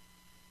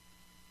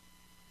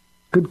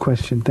 Good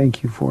question.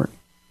 Thank you for it.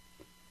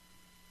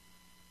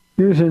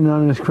 Here's an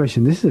anonymous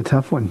question. This is a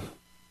tough one.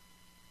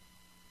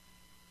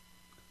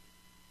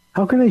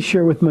 How can I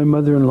share with my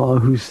mother-in-law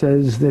who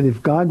says that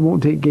if God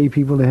won't take gay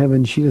people to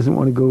heaven, she doesn't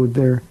want to go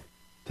there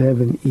to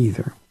heaven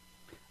either?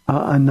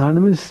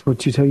 Anonymous,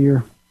 what you tell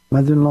your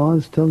mother-in-law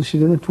is tell her she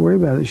doesn't have to worry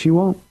about it. She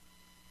won't.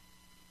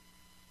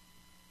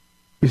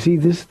 You see,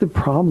 this is the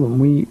problem.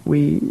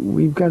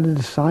 We've got to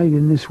decide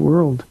in this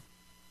world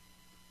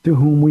to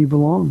whom we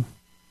belong.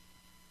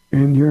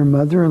 And your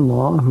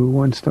mother-in-law who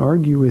wants to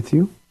argue with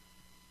you,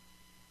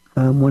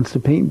 wants to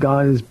paint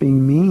God as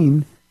being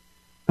mean,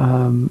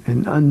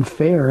 and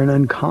unfair and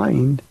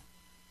unkind.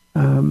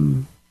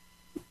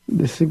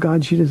 This is a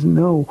God she doesn't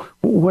know.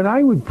 What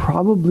I would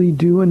probably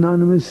do,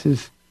 Anonymous,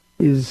 is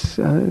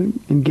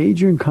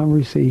engage her in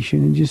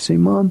conversation and just say,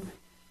 Mom, do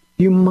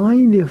you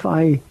mind if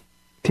I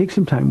take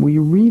some time? Will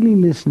you really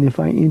listen if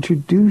I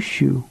introduce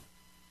you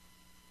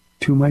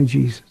to my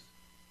Jesus?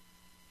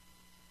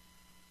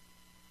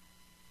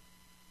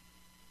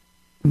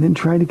 And then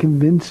try to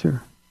convince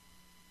her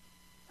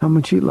how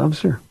much he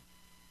loves her.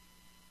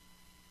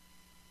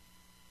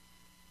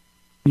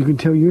 You can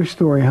tell your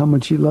story, how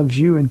much he loves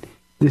you, and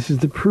this is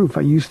the proof.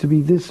 I used to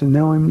be this, and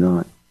now I'm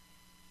not.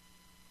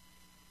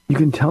 You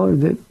can tell her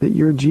that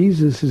your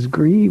Jesus is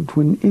grieved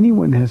when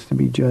anyone has to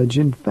be judged.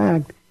 In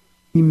fact,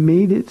 he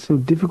made it so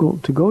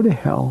difficult to go to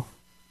hell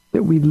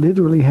that we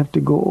literally have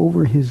to go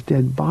over his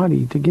dead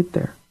body to get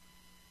there.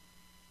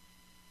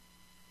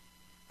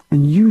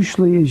 And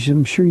usually, as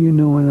I'm sure you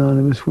know,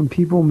 Anonymous, when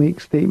people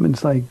make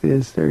statements like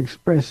this, they're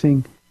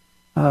expressing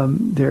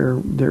their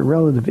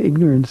relative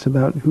ignorance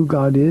about who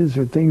God is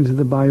or things of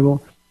the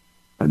Bible.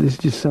 This is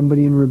just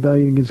somebody in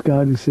rebellion against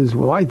God who says,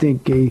 well, I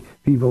think gay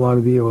people ought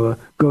to be able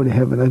to go to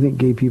heaven. I think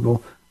gay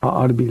people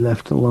ought to be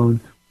left alone.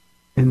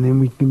 And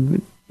then we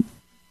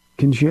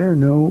can share,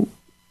 no,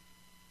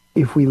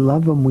 if we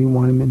love them, we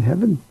want them in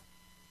heaven.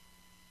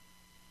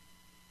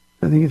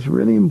 I think it's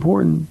really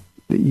important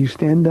that you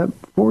stand up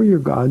for your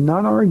God,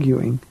 not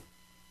arguing,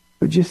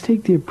 but just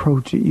take the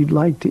approach that you'd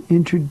like to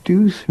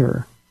introduce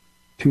her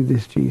to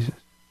this Jesus.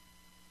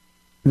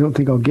 I don't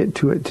think I'll get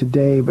to it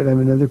today, but I have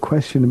another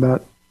question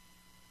about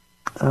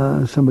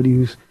somebody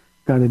who's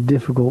got a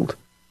difficult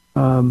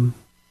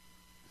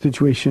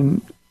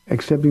situation,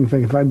 accepting the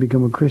fact if I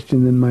become a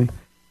Christian, then my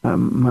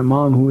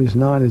mom, who is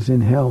not, is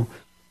in hell.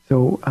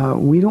 So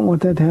we don't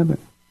want that to happen.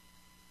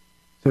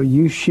 So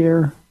you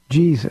share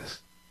Jesus.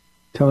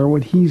 Tell her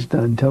what he's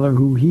done. Tell her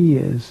who he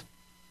is.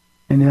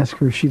 And ask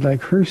her if she'd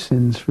like her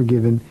sins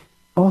forgiven.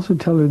 Also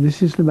tell her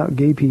this isn't about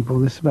gay people.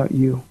 This is about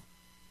you.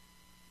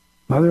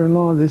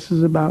 Mother-in-law, this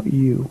is about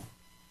you.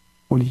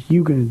 What are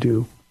you going to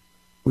do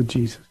with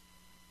Jesus?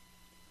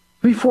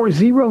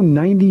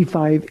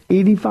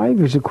 340-9585.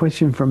 There's a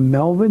question from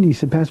Melvin. He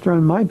said, Pastor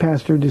Ron, my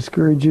pastor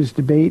discourages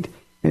debate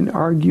and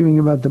arguing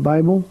about the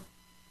Bible.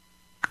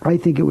 I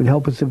think it would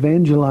help us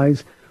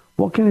evangelize.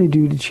 What can I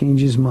do to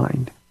change his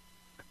mind?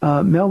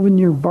 Melvin,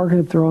 you're barking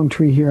up the wrong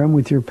tree here. I'm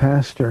with your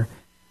pastor.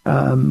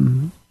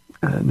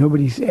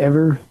 Nobody's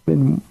ever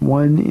been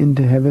won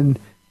into heaven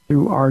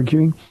through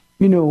arguing.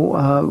 You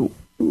know,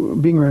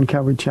 being around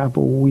Calvary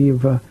Chapel, we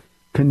have a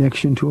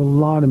connection to a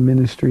lot of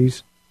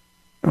ministries,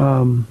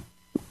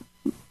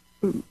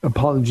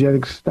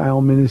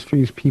 apologetic-style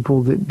ministries,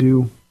 people that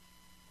do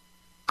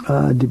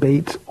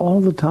debates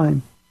all the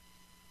time.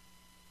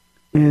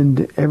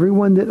 And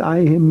everyone that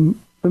I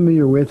am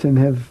familiar with and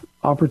have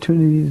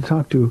opportunity to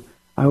talk to,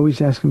 I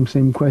always ask them the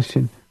same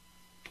question.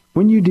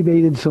 When you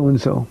debated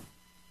so-and-so,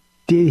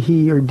 did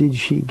he or did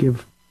she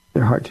give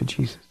their heart to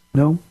Jesus?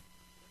 No?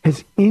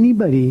 Has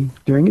anybody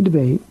during a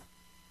debate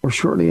or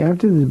shortly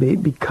after the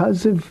debate,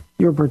 because of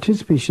your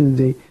participation in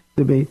the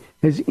debate,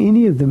 has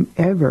any of them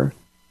ever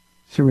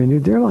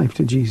surrendered their life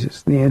to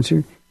Jesus? The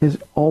answer has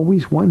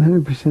always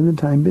 100% of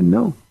the time been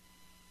no.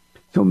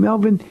 So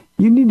Melvin,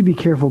 you need to be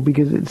careful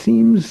because it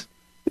seems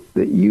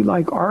that you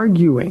like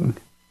arguing.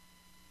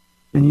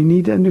 And you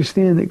need to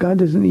understand that God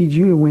doesn't need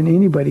you to win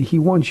anybody. He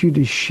wants you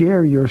to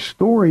share your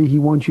story. He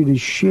wants you to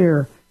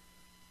share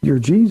your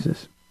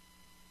Jesus.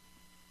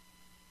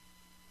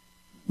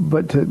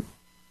 But to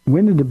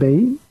win a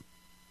debate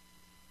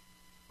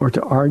or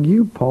to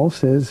argue, Paul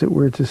says that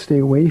we're to stay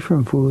away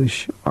from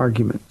foolish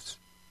arguments.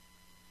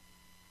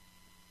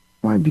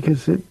 Why?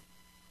 Because it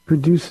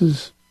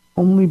produces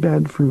only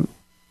bad fruit.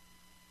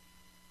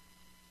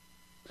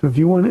 So if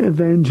you want to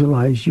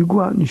evangelize, you go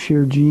out and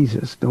share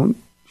Jesus. Don't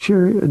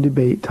share a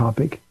debate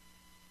topic.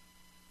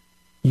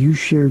 You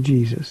share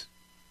Jesus.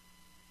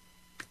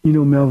 You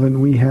know, Melvin,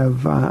 we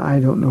have,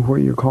 I don't know where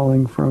you're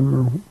calling from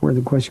or where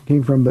the question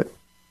came from, but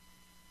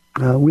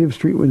we have a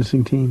street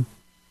witnessing team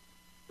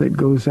that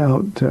goes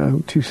out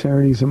 2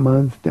 Saturdays a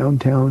month,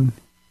 downtown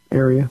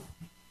area.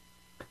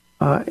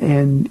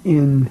 And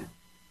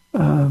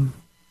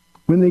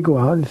when they go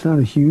out, it's not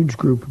a huge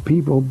group of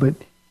people, but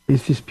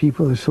it's just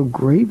people that are so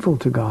grateful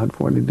to God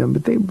for what they've done.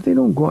 But they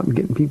don't go out and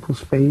get in people's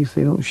face.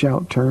 They don't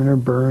shout, turn, or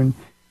burn.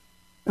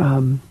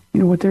 You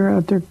know what? They're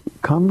out there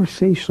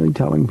conversationally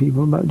telling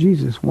people about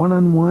Jesus.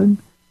 One-on-one,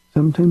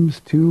 sometimes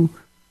 2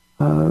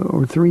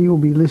 or 3 will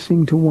be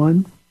listening to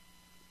one.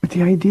 But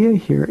the idea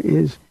here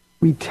is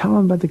we tell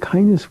them about the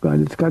kindness of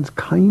God. It's God's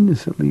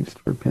kindness that leads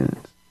to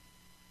repentance.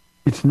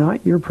 It's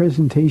not your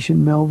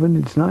presentation, Melvin.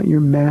 It's not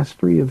your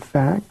mastery of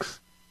facts.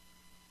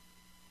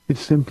 It's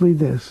simply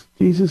this.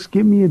 Jesus,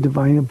 give me a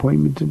divine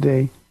appointment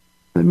today.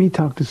 Let me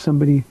talk to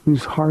somebody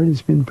whose heart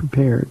has been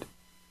prepared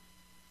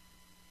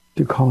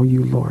to call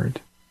you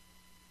Lord.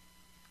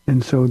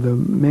 And so the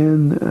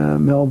man,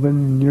 Melvin,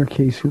 in your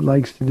case, who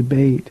likes to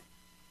debate,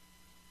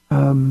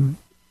 you're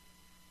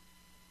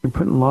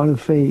putting a lot of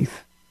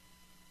faith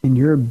in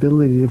your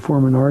ability to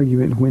form an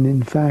argument when,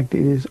 in fact,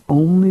 it is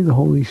only the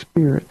Holy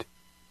Spirit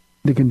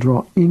that can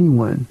draw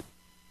anyone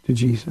to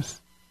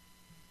Jesus.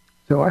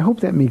 So I hope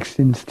that makes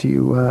sense to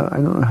you. I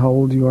don't know how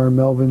old you are,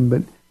 Melvin,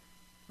 but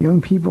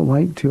young people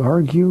like to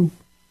argue.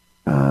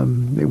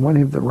 They want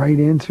to have the right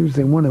answers.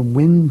 They want to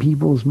win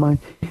people's mind.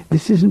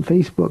 This isn't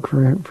Facebook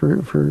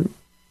for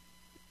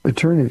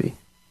eternity.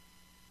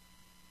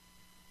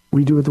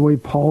 We do it the way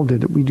Paul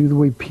did it. We do it the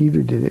way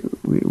Peter did it.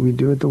 We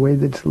do it the way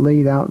that's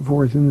laid out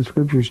for us in the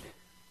Scriptures.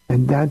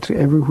 And that's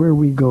everywhere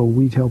we go,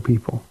 we tell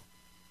people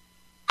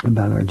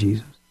about our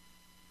Jesus.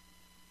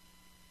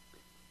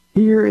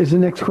 Here is the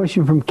next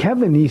question from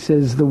Kevin. He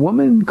says, the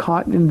woman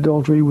caught in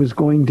adultery was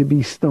going to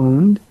be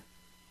stoned.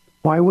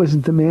 Why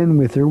wasn't the man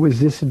with her? Was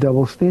this a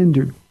double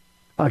standard?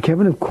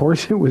 Kevin, of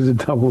course it was a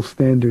double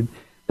standard.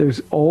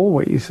 There's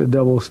always a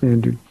double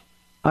standard.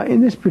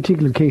 In this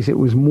particular case, it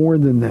was more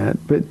than that.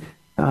 But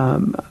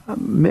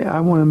I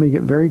want to make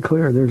it very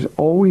clear. There's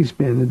always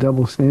been a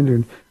double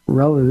standard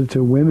relative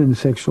to women's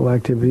sexual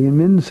activity and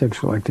men's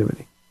sexual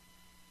activity.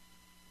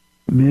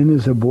 Men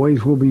is a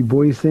boys will be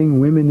boys thing.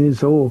 Women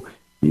is,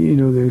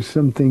 there's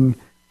something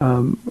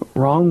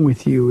wrong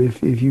with you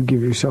if you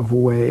give yourself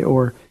away,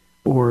 or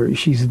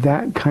she's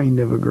that kind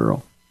of a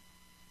girl.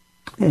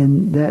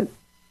 And that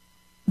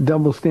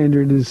double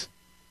standard has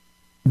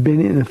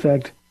been in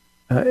effect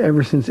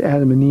ever since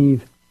Adam and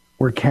Eve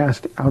were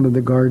cast out of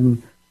the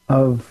Garden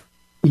of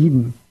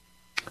Eden.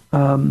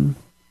 The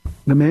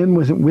man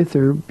wasn't with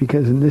her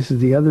because, and this is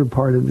the other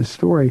part of the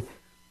story,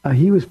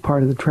 he was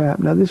part of the trap.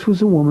 Now, this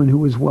was a woman who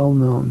was well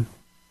known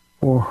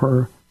for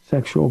her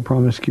sexual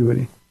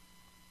promiscuity.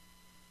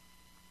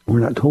 We're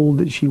not told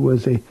that she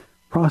was a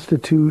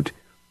prostitute.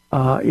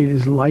 It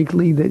is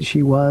likely that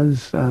she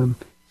was.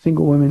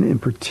 Single women in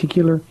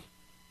particular,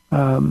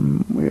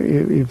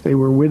 if they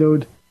were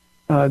widowed,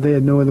 they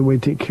had no other way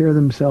to take care of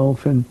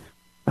themselves, and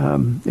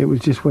it was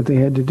just what they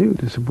had to do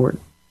to support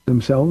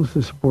themselves,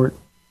 to support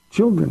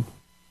children.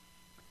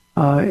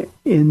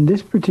 In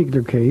this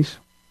particular case,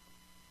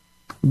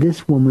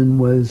 this woman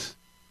was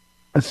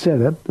a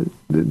setup.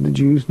 The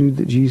Jews knew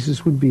that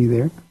Jesus would be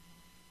there.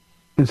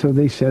 And so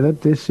they set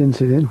up this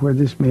incident where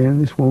this man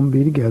and this woman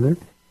be together.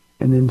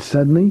 And then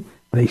suddenly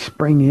they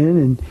spring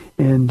in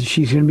and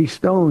she's going to be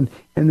stoned.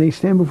 And they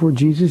stand before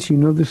Jesus. You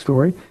know the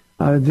story.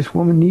 This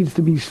woman needs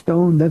to be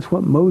stoned. That's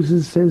what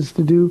Moses says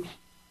to do.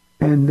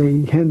 And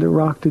they hand a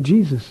rock to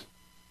Jesus,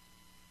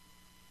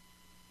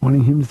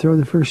 wanting him to throw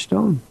the first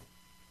stone.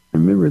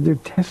 Remember, they're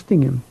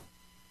testing him.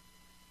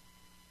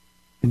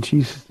 And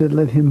Jesus said,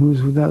 let him who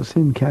is without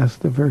sin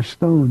cast the first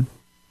stone.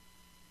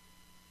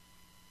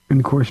 And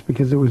of course,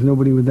 because there was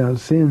nobody without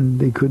sin,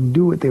 they couldn't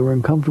do it. They were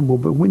uncomfortable.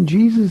 But when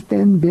Jesus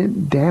then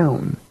bent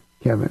down,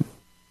 Kevin,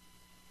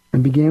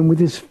 and began with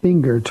his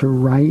finger to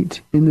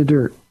write in the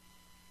dirt,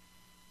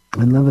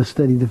 and let us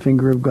study the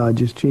finger of God,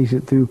 just chase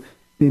it through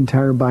the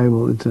entire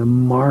Bible. It's a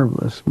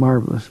marvelous,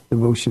 marvelous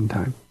devotion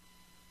time.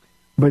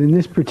 But in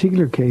this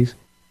particular case,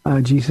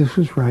 Jesus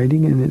was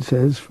writing, and it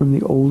says, from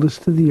the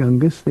oldest to the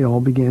youngest, they all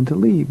began to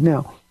leave.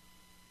 Now,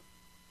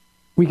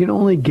 we can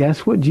only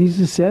guess what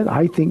Jesus said.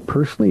 I think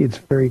personally it's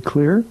very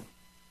clear.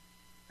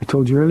 I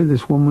told you earlier,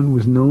 this woman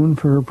was known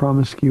for her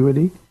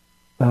promiscuity.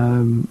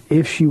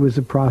 If she was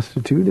a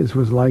prostitute, as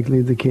was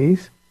likely the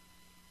case,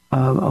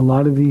 a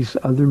lot of these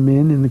other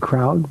men in the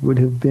crowd would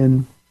have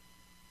been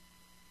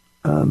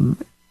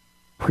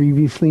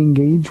previously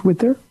engaged with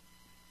her.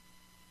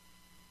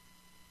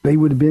 They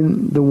would have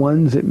been the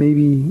ones that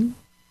maybe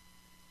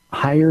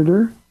hired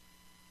her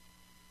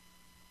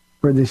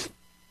for this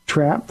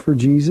trap for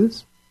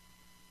Jesus.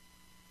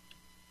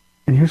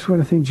 And here's what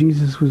I think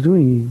Jesus was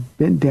doing. He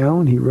bent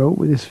down, he wrote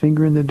with his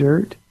finger in the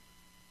dirt,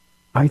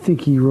 I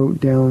think he wrote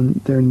down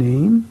their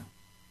name,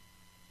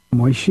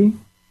 Moishi,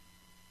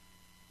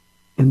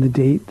 and the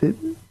date that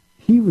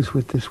he was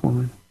with this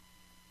woman.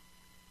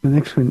 The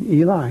next one,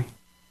 Eli.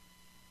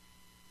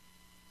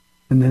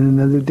 And then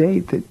another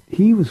date that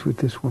he was with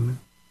this woman.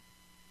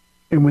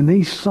 And when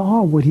they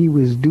saw what he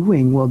was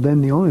doing, well,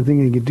 then the only thing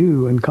they could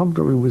do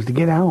uncomfortably was to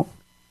get out.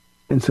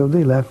 And so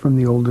they left from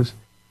the oldest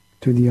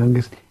to the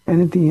youngest.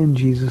 And at the end,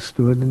 Jesus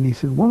stood and he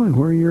said, "Woman,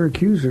 where are your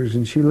accusers?"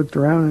 And she looked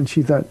around and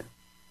she thought,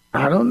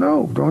 "I don't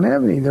know. Don't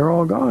have any. They're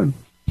all gone."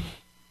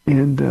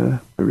 And the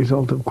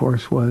result, of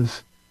course,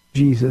 was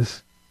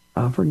Jesus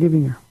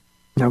forgiving her.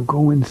 "Now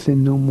go and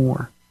sin no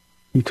more,"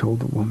 he told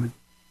the woman.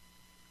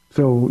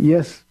 So,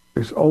 yes,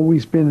 there's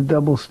always been a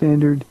double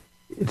standard.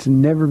 It's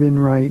never been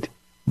right,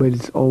 but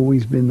it's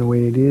always been the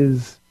way it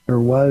is, or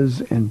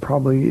was, and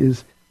probably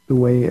is the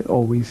way it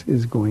always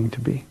is going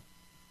to be.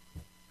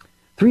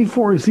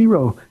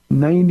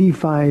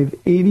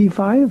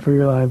 340-9585 for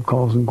your live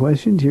calls and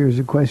questions. Here's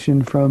a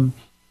question from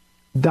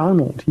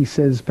Donald. He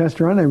says,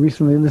 "Pastor Ron, I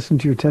recently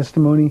listened to your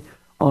testimony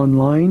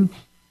online.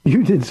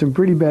 You did some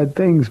pretty bad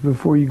things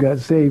before you got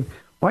saved.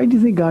 Why do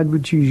you think God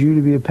would choose you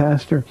to be a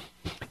pastor?"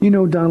 You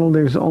know, Donald,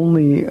 there's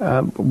only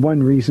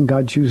one reason.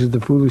 God chooses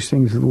the foolish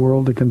things of the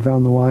world to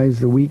confound the wise,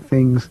 the weak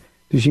things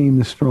to shame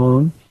the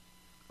strong,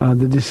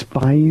 the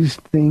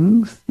despised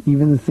things,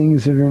 even the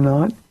things that are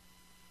not.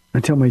 I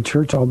tell my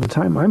church all the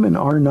time, I'm an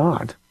are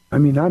not. I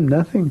mean, I'm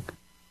nothing.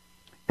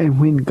 And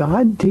when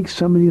God takes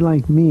somebody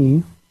like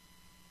me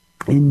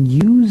and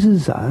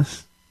uses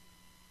us,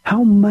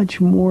 how much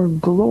more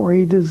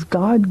glory does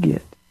God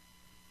get?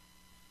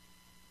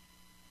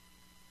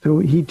 So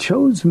he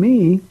chose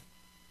me,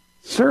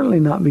 certainly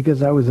not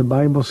because I was a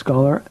Bible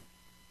scholar.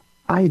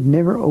 I had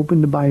never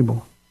opened a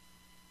Bible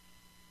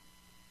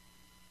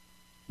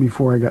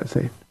before I got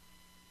saved.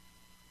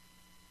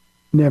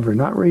 Never.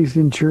 Not raised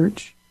in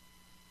church.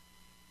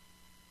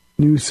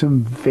 Knew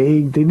some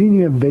vague... They didn't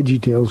even have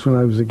VeggieTales when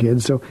I was a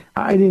kid, so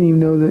I didn't even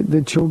know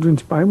the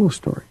children's Bible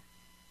story.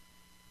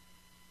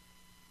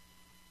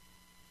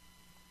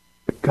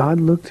 But God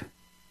looked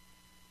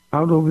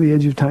out over the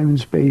edge of time and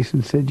space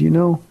and said, "You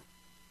know,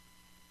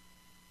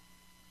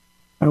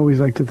 I always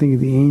like to think of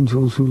the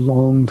angels who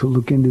long to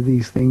look into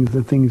these things,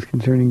 the things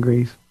concerning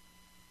grace.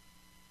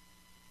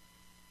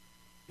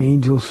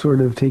 Angels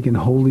sort of taking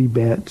holy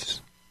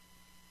bets.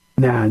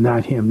 Nah,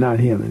 not him, not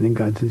him." And then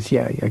God says,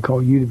 "Yeah, I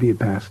call you to be a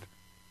pastor."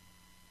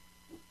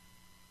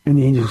 And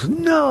the angels,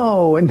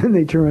 "No!" And then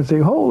they turn around and say,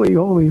 "Holy,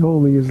 holy,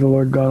 holy is the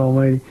Lord God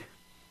Almighty."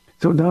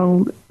 So,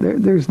 Donald,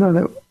 there's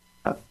not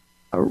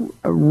a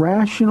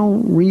rational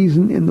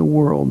reason in the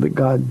world that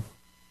God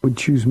would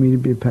choose me to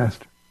be a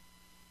pastor.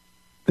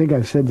 I think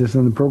I've said this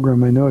on the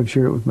program. I know I've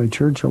shared it with my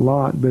church a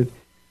lot, but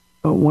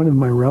one of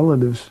my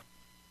relatives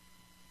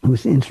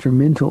was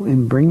instrumental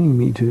in bringing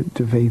me to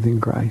faith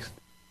in Christ,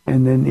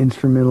 and then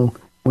instrumental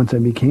once I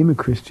became a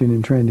Christian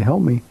in trying to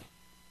help me.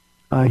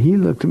 He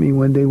looked at me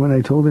one day when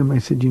I told him, I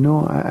said, "You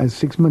know, I was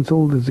 6 months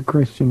old as a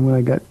Christian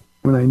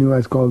when I knew I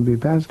was called to be a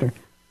pastor.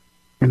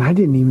 And I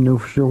didn't even know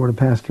for sure what a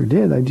pastor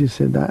did. I just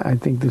said, I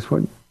think this is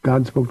what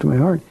God spoke to my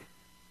heart."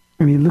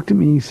 And he looked at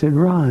me and he said,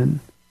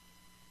 "Ron,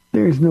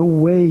 there's no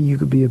way you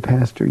could be a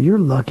pastor. You're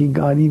lucky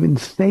God even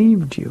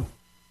saved you.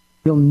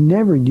 He'll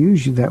never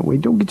use you that way.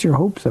 Don't get your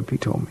hopes up," he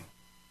told me.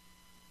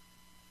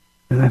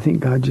 And I think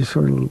God just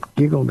sort of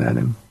giggled at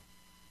him.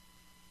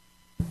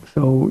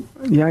 So,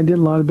 yeah, I did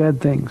a lot of bad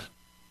things.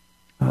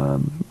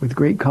 With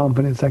great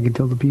confidence, I can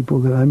tell the people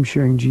that I'm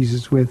sharing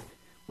Jesus with,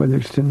 whether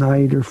it's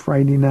tonight or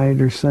Friday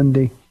night or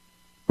Sunday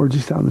or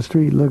just out on the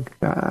street, "Look,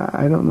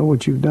 I don't know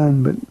what you've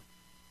done, but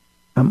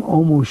I'm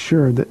almost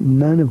sure that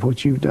none of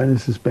what you've done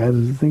is as bad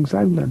as the things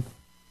I've done."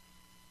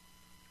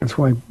 That's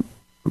why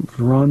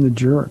Ron the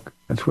jerk.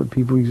 That's what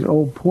people use.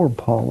 "Oh, poor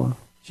Paula.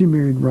 She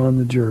married Ron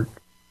the jerk.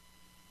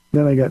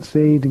 Then I got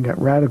saved and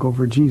got radical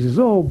for Jesus.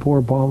 Oh,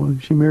 poor Paula.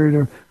 She married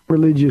a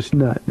religious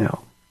nut now."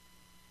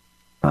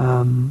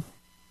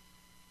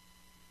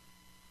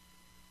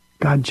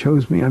 God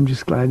chose me. I'm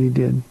just glad he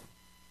did.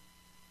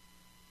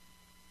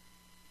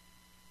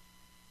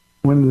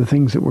 One of the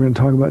things that we're going to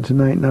talk about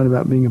tonight, not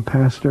about being a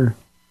pastor,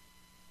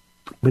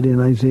 but in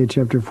Isaiah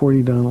chapter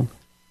 40, Donald,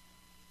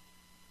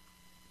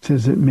 it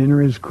says that men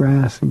are as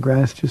grass, and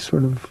grass just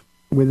sort of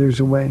withers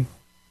away.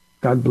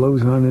 God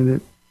blows on it,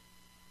 it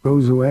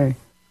goes away.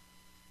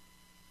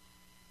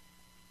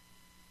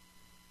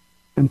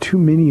 And too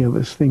many of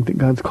us think that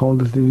God's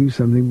called us to do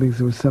something because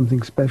there was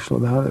something special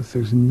about us.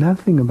 There's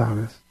nothing about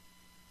us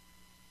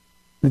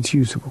that's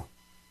usable.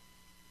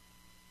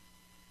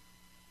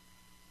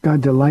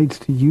 God delights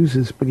to use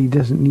us, but he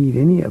doesn't need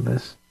any of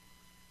us.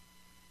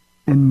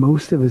 And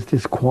most of us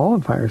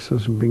disqualify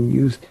ourselves from being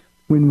used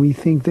when we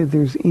think that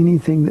there's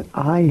anything that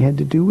I had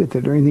to do with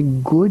it or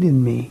anything good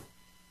in me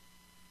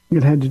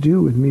that had to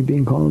do with me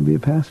being called to be a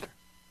pastor.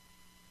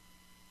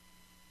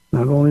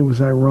 Not only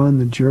was I Ron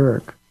the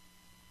jerk,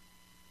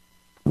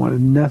 I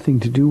wanted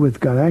nothing to do with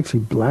God. I actually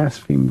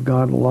blasphemed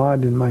God a lot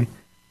in my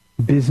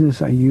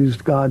business. I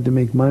used God to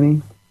make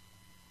money.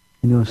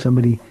 You know, if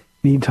somebody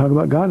needed to talk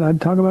about God,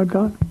 I'd talk about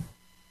God.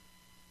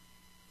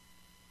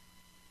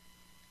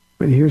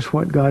 But here's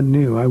what God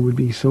knew. I would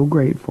be so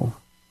grateful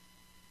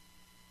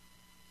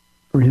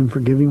for him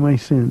forgiving my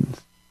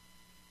sins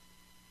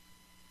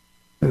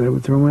that I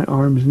would throw my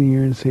arms in the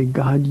air and say,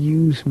 God,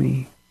 use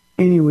me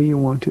any way you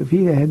want to. If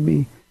he had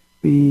me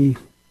be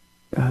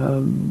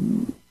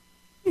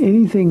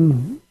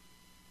anything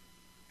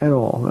at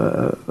all,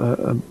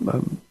 a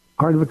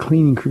part of a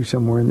cleaning crew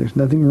somewhere, and there's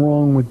nothing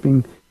wrong with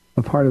being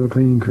a part of a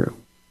cleaning crew,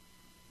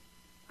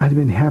 I'd have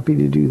been happy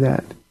to do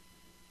that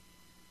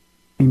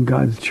in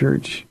God's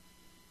church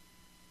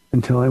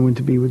until I went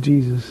to be with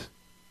Jesus.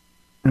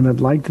 And I'd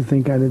like to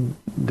think I'd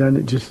have done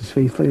it just as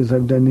faithfully as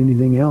I've done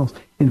anything else.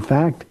 In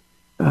fact,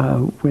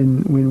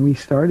 when we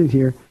started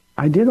here,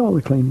 I did all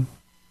the cleaning.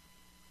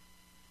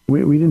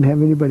 We didn't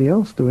have anybody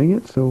else doing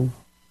it, so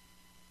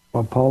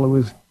while Paula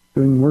was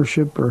doing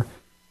worship or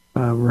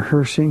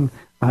rehearsing,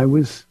 I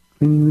was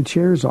cleaning the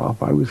chairs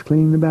off. I was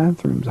cleaning the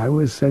bathrooms. I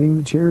was setting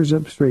the chairs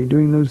up straight,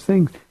 doing those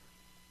things.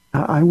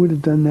 I would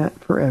have done that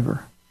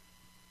forever.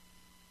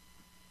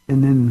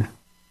 And then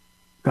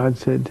God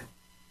said,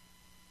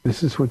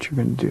 this is what you're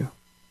going to do.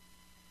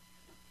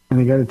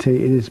 And I got to tell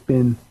you, it has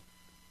been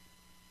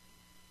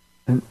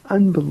an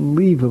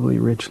unbelievably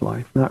rich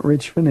life. Not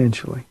rich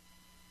financially,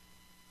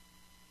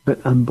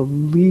 but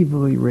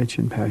unbelievably rich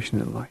and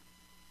passionate life.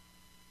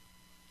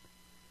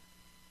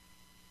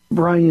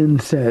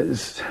 Brian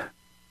says,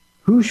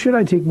 who should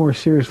I take more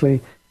seriously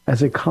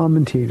as a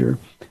commentator?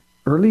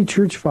 Early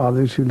church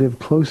fathers who lived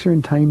closer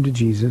in time to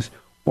Jesus,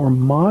 or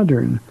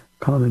modern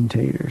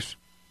commentators?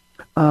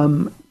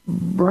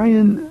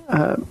 Brian,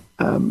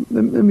 let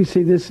me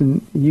say this,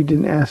 and you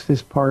didn't ask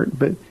this part,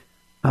 but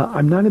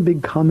I'm not a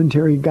big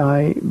commentary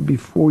guy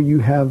before you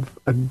have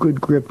a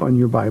good grip on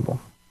your Bible.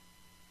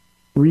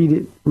 Read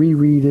it,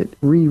 reread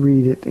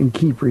it, and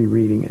keep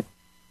rereading it.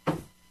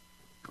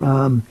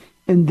 And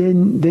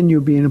then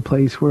you'll be in a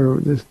place where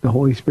the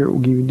Holy Spirit will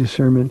give you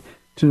discernment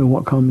to know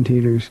what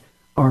commentators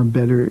are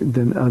better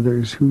than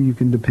others, who you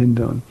can depend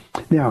on.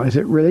 Now, as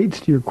it relates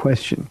to your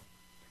question,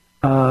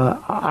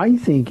 I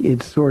think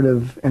it's sort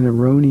of an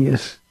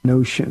erroneous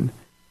notion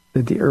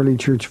that the early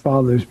church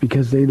fathers,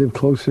 because they lived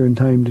closer in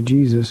time to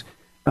Jesus,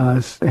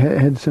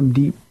 had some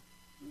deep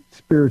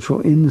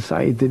spiritual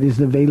insight that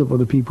isn't available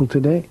to people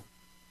today.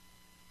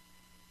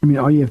 I mean,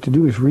 all you have to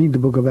do is read the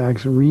book of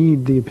Acts,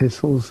 read the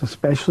epistles,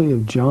 especially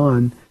of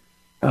John,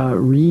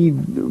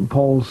 read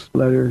Paul's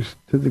letters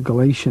to the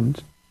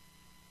Galatians,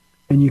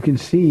 and you can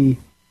see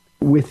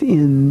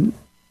within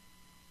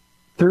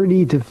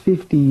 30 to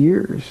 50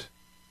 years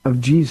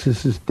of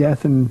Jesus'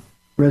 death and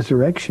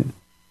resurrection,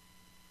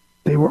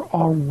 they were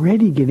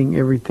already getting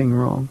everything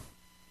wrong.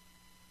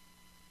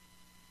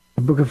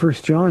 The book of 1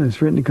 John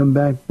is written to come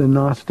back to the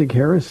Gnostic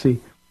heresy.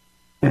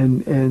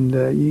 And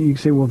you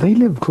say, well, they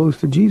lived close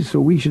to Jesus,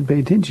 so we should pay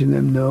attention to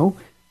them. No,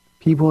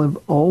 people have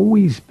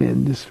always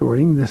been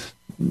distorting this.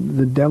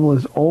 The devil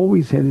has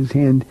always had his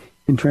hand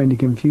in trying to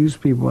confuse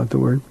people about the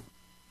word.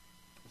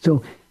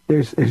 So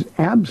there's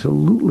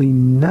absolutely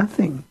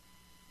nothing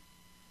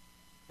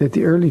that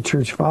the early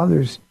church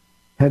fathers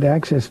had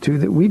access to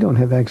that we don't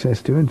have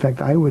access to. In fact,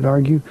 I would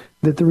argue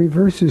that the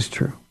reverse is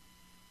true.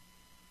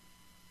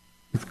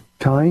 With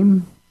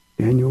time,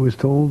 Daniel was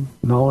told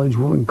knowledge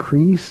will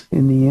increase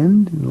in the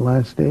end, in the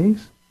last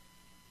days.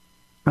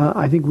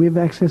 I think we have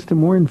access to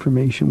more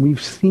information.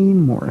 We've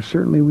seen more.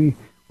 Certainly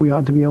we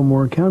ought to be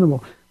more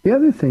accountable. The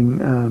other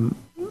thing,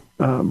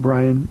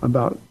 Brian,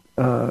 about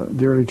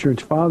the early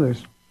church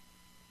fathers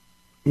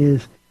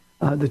is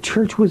the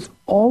church was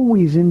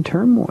always in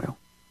turmoil.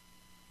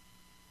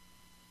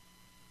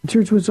 The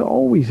church was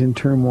always in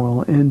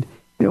turmoil, and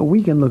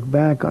we can look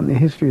back on the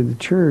history of the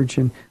church,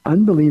 and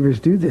unbelievers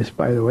do this,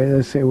 by the way.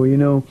 They say,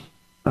 well,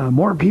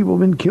 more people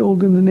have been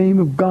killed in the name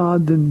of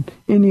God than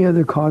any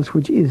other cause,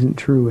 which isn't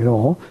true at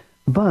all.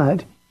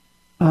 But,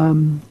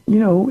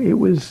 it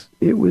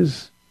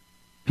was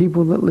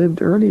people that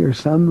lived earlier,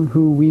 some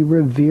who we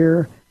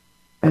revere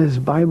as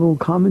Bible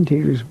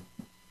commentators,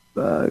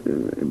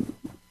 who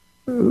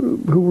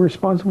were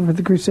responsible for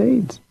the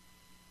Crusades.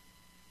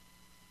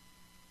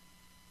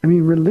 I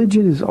mean,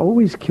 religion has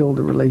always killed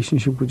a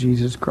relationship with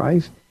Jesus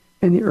Christ,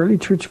 and the early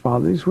church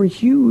fathers were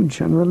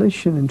huge on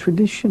religion and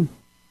tradition.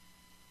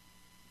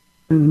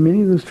 And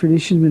many of those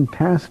traditions have been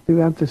passed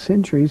throughout the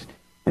centuries,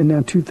 and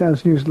now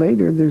 2,000 years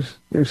later,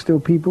 there's still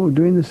people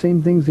doing the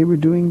same things they were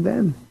doing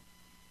then.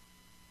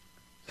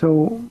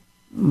 So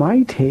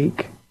my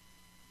take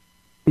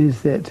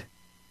is that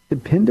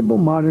dependable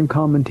modern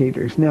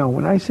commentators, now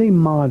when I say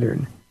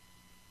modern,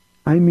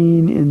 I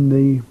mean in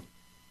the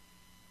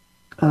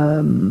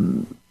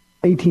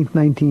 18th,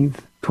 19th,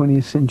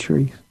 20th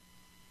centuries.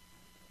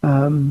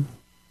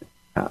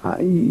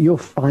 You'll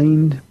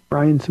find,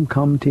 Brian, some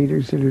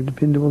commentators that are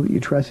dependable that you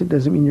trust. It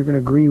doesn't mean you're going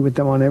to agree with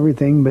them on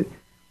everything, but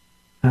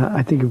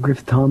I think of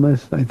Griff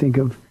Thomas. I think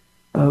of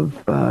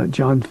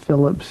John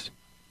Phillips.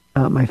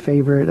 My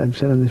favorite, I've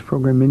said on this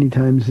program many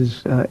times,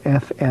 is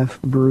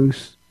F.F.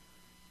 Bruce.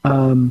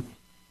 But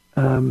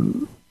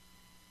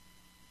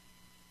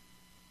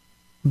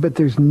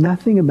there's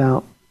nothing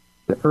about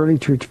the early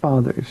church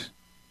fathers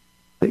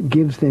that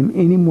gives them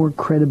any more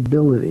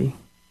credibility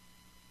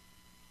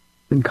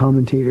than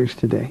commentators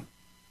today.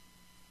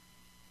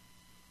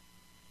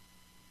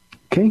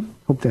 Okay,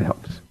 hope that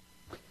helps.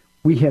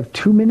 We have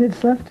 2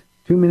 minutes left.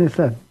 2 minutes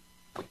left.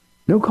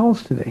 No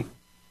calls today.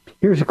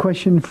 Here's a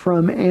question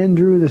from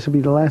Andrew. This will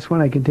be the last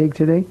one I can take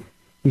today.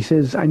 He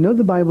says, I know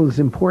the Bible is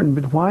important,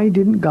 but why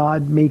didn't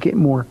God make it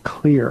more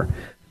clear?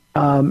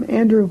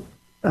 Andrew,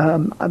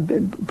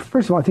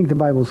 first of all, I think the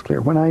Bible is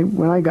clear. When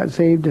I got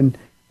saved and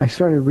I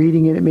started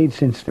reading it, it made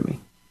sense to me.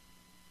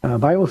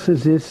 Bible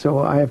says this, so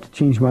I have to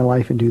change my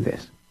life and do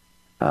this.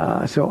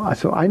 So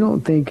I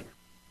don't think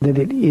that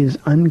it is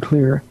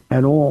unclear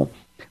at all.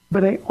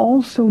 But I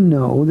also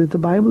know that the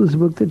Bible is a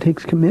book that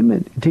takes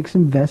commitment. It takes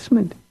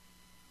investment.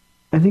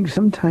 I think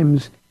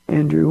sometimes,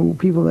 Andrew,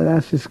 people that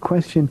ask this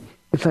question,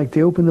 it's like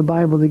they open the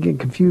Bible, they get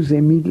confused, they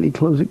immediately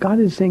close it. God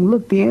is saying,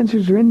 look, the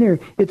answers are in there.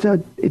 It's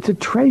a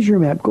treasure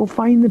map. Go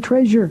find the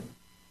treasure.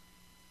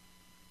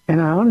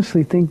 And I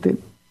honestly think that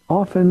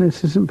often,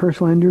 this isn't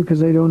personal, Andrew,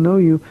 because I don't know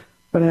you,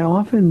 but I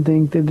often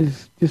think that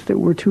it's just that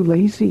we're too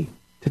lazy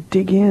to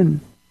dig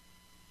in,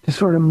 to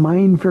sort of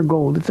mine for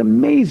gold. It's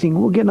amazing.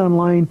 We'll get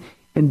online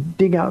and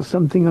dig out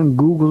something on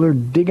Google or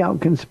dig out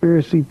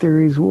conspiracy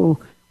theories. We'll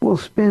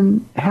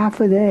spend half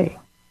a day.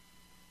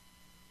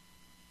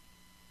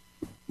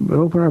 But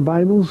open our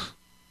Bibles,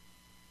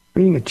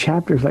 reading a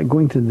chapter is like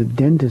going to the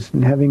dentist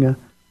and having a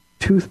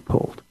tooth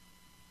pulled.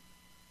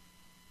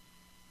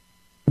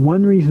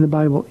 One reason the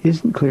Bible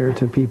isn't clear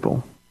to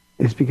people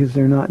is because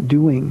they're not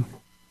doing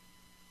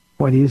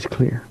what is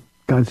clear.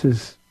 God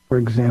says, for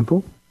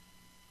example,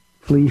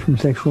 flee from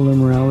sexual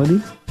immorality.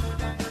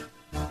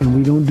 And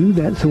we don't do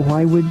that, so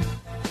why would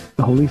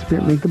the Holy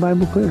Spirit make the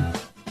Bible clear?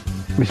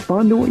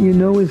 Respond to what you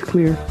know is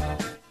clear,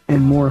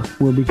 and more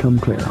will become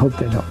clear. Hope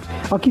that helps.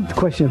 I'll keep the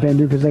question up,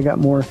 Andrew, because I got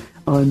more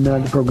on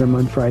the program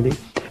on Friday.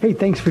 Hey,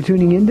 thanks for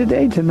tuning in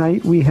today.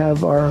 Tonight we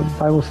have our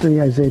Bible study,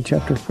 Isaiah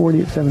chapter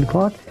 40 at 7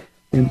 o'clock.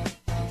 And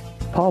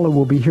Paula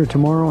will be here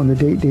tomorrow on the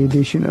Date Day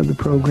edition of the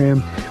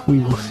program.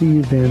 We will see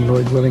you then,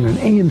 Lord willing, on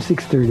AM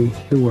 630,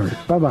 The Word.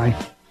 Bye-bye.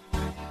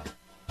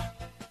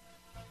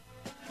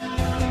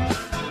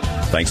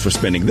 Thanks for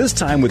spending this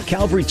time with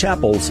Calvary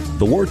Chapel's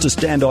The Word to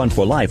Stand On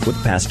for Life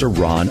with Pastor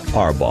Ron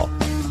Arbaugh.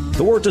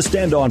 The Word to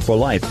Stand On for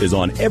Life is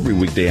on every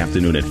weekday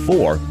afternoon at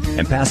 4,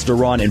 and Pastor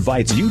Ron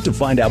invites you to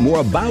find out more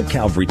about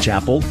Calvary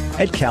Chapel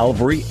at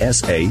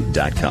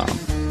calvarysa.com.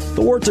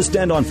 The Word to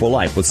Stand On for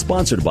Life was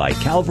sponsored by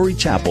Calvary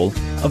Chapel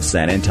of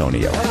San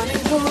Antonio.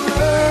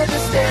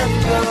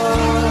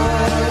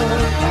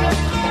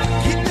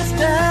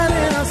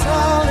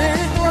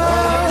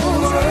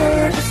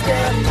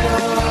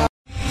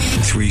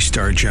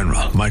 Three-star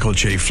General Michael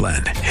J.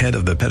 Flynn, head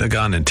of the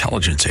Pentagon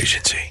Intelligence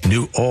Agency,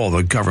 knew all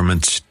the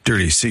government's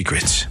dirty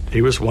secrets.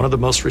 He was one of the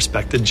most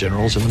respected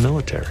generals in the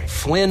military.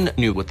 Flynn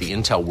knew what the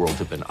intel world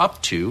had been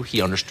up to.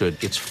 He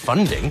understood its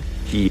funding.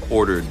 He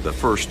ordered the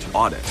first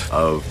audit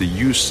of the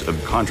use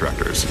of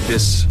contractors.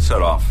 This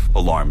set off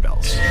alarm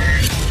bells.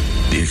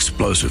 The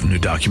explosive new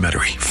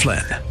documentary,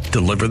 Flynn,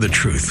 Deliver the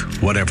Truth,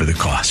 Whatever the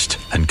Cost,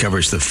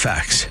 uncovers the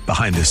facts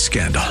behind this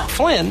scandal.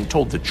 Flynn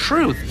told the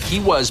truth. He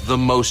was the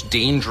most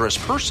dangerous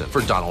person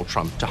for Donald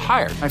Trump to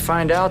hire. I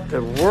find out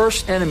the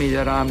worst enemy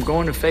that I'm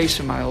going to face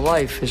in my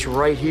life is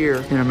right here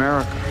in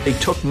America. They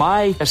took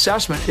my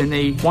assessment and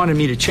they wanted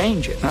me to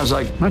change it. And I was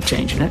like, I'm not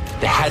changing it.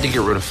 They had to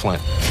get rid of Flynn.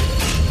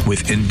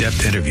 With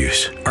in-depth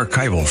interviews,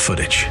 archival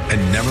footage,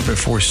 and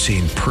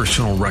never-before-seen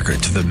personal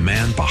records of the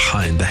man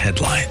behind the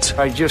headlines.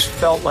 I just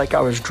felt like I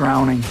was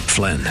drowning.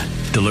 Flynn,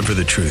 Deliver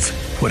the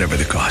Truth, Whatever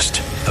the Cost.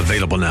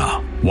 Available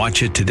now.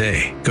 Watch it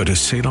today. Go to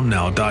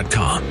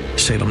salemnow.com.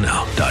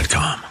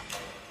 salemnow.com.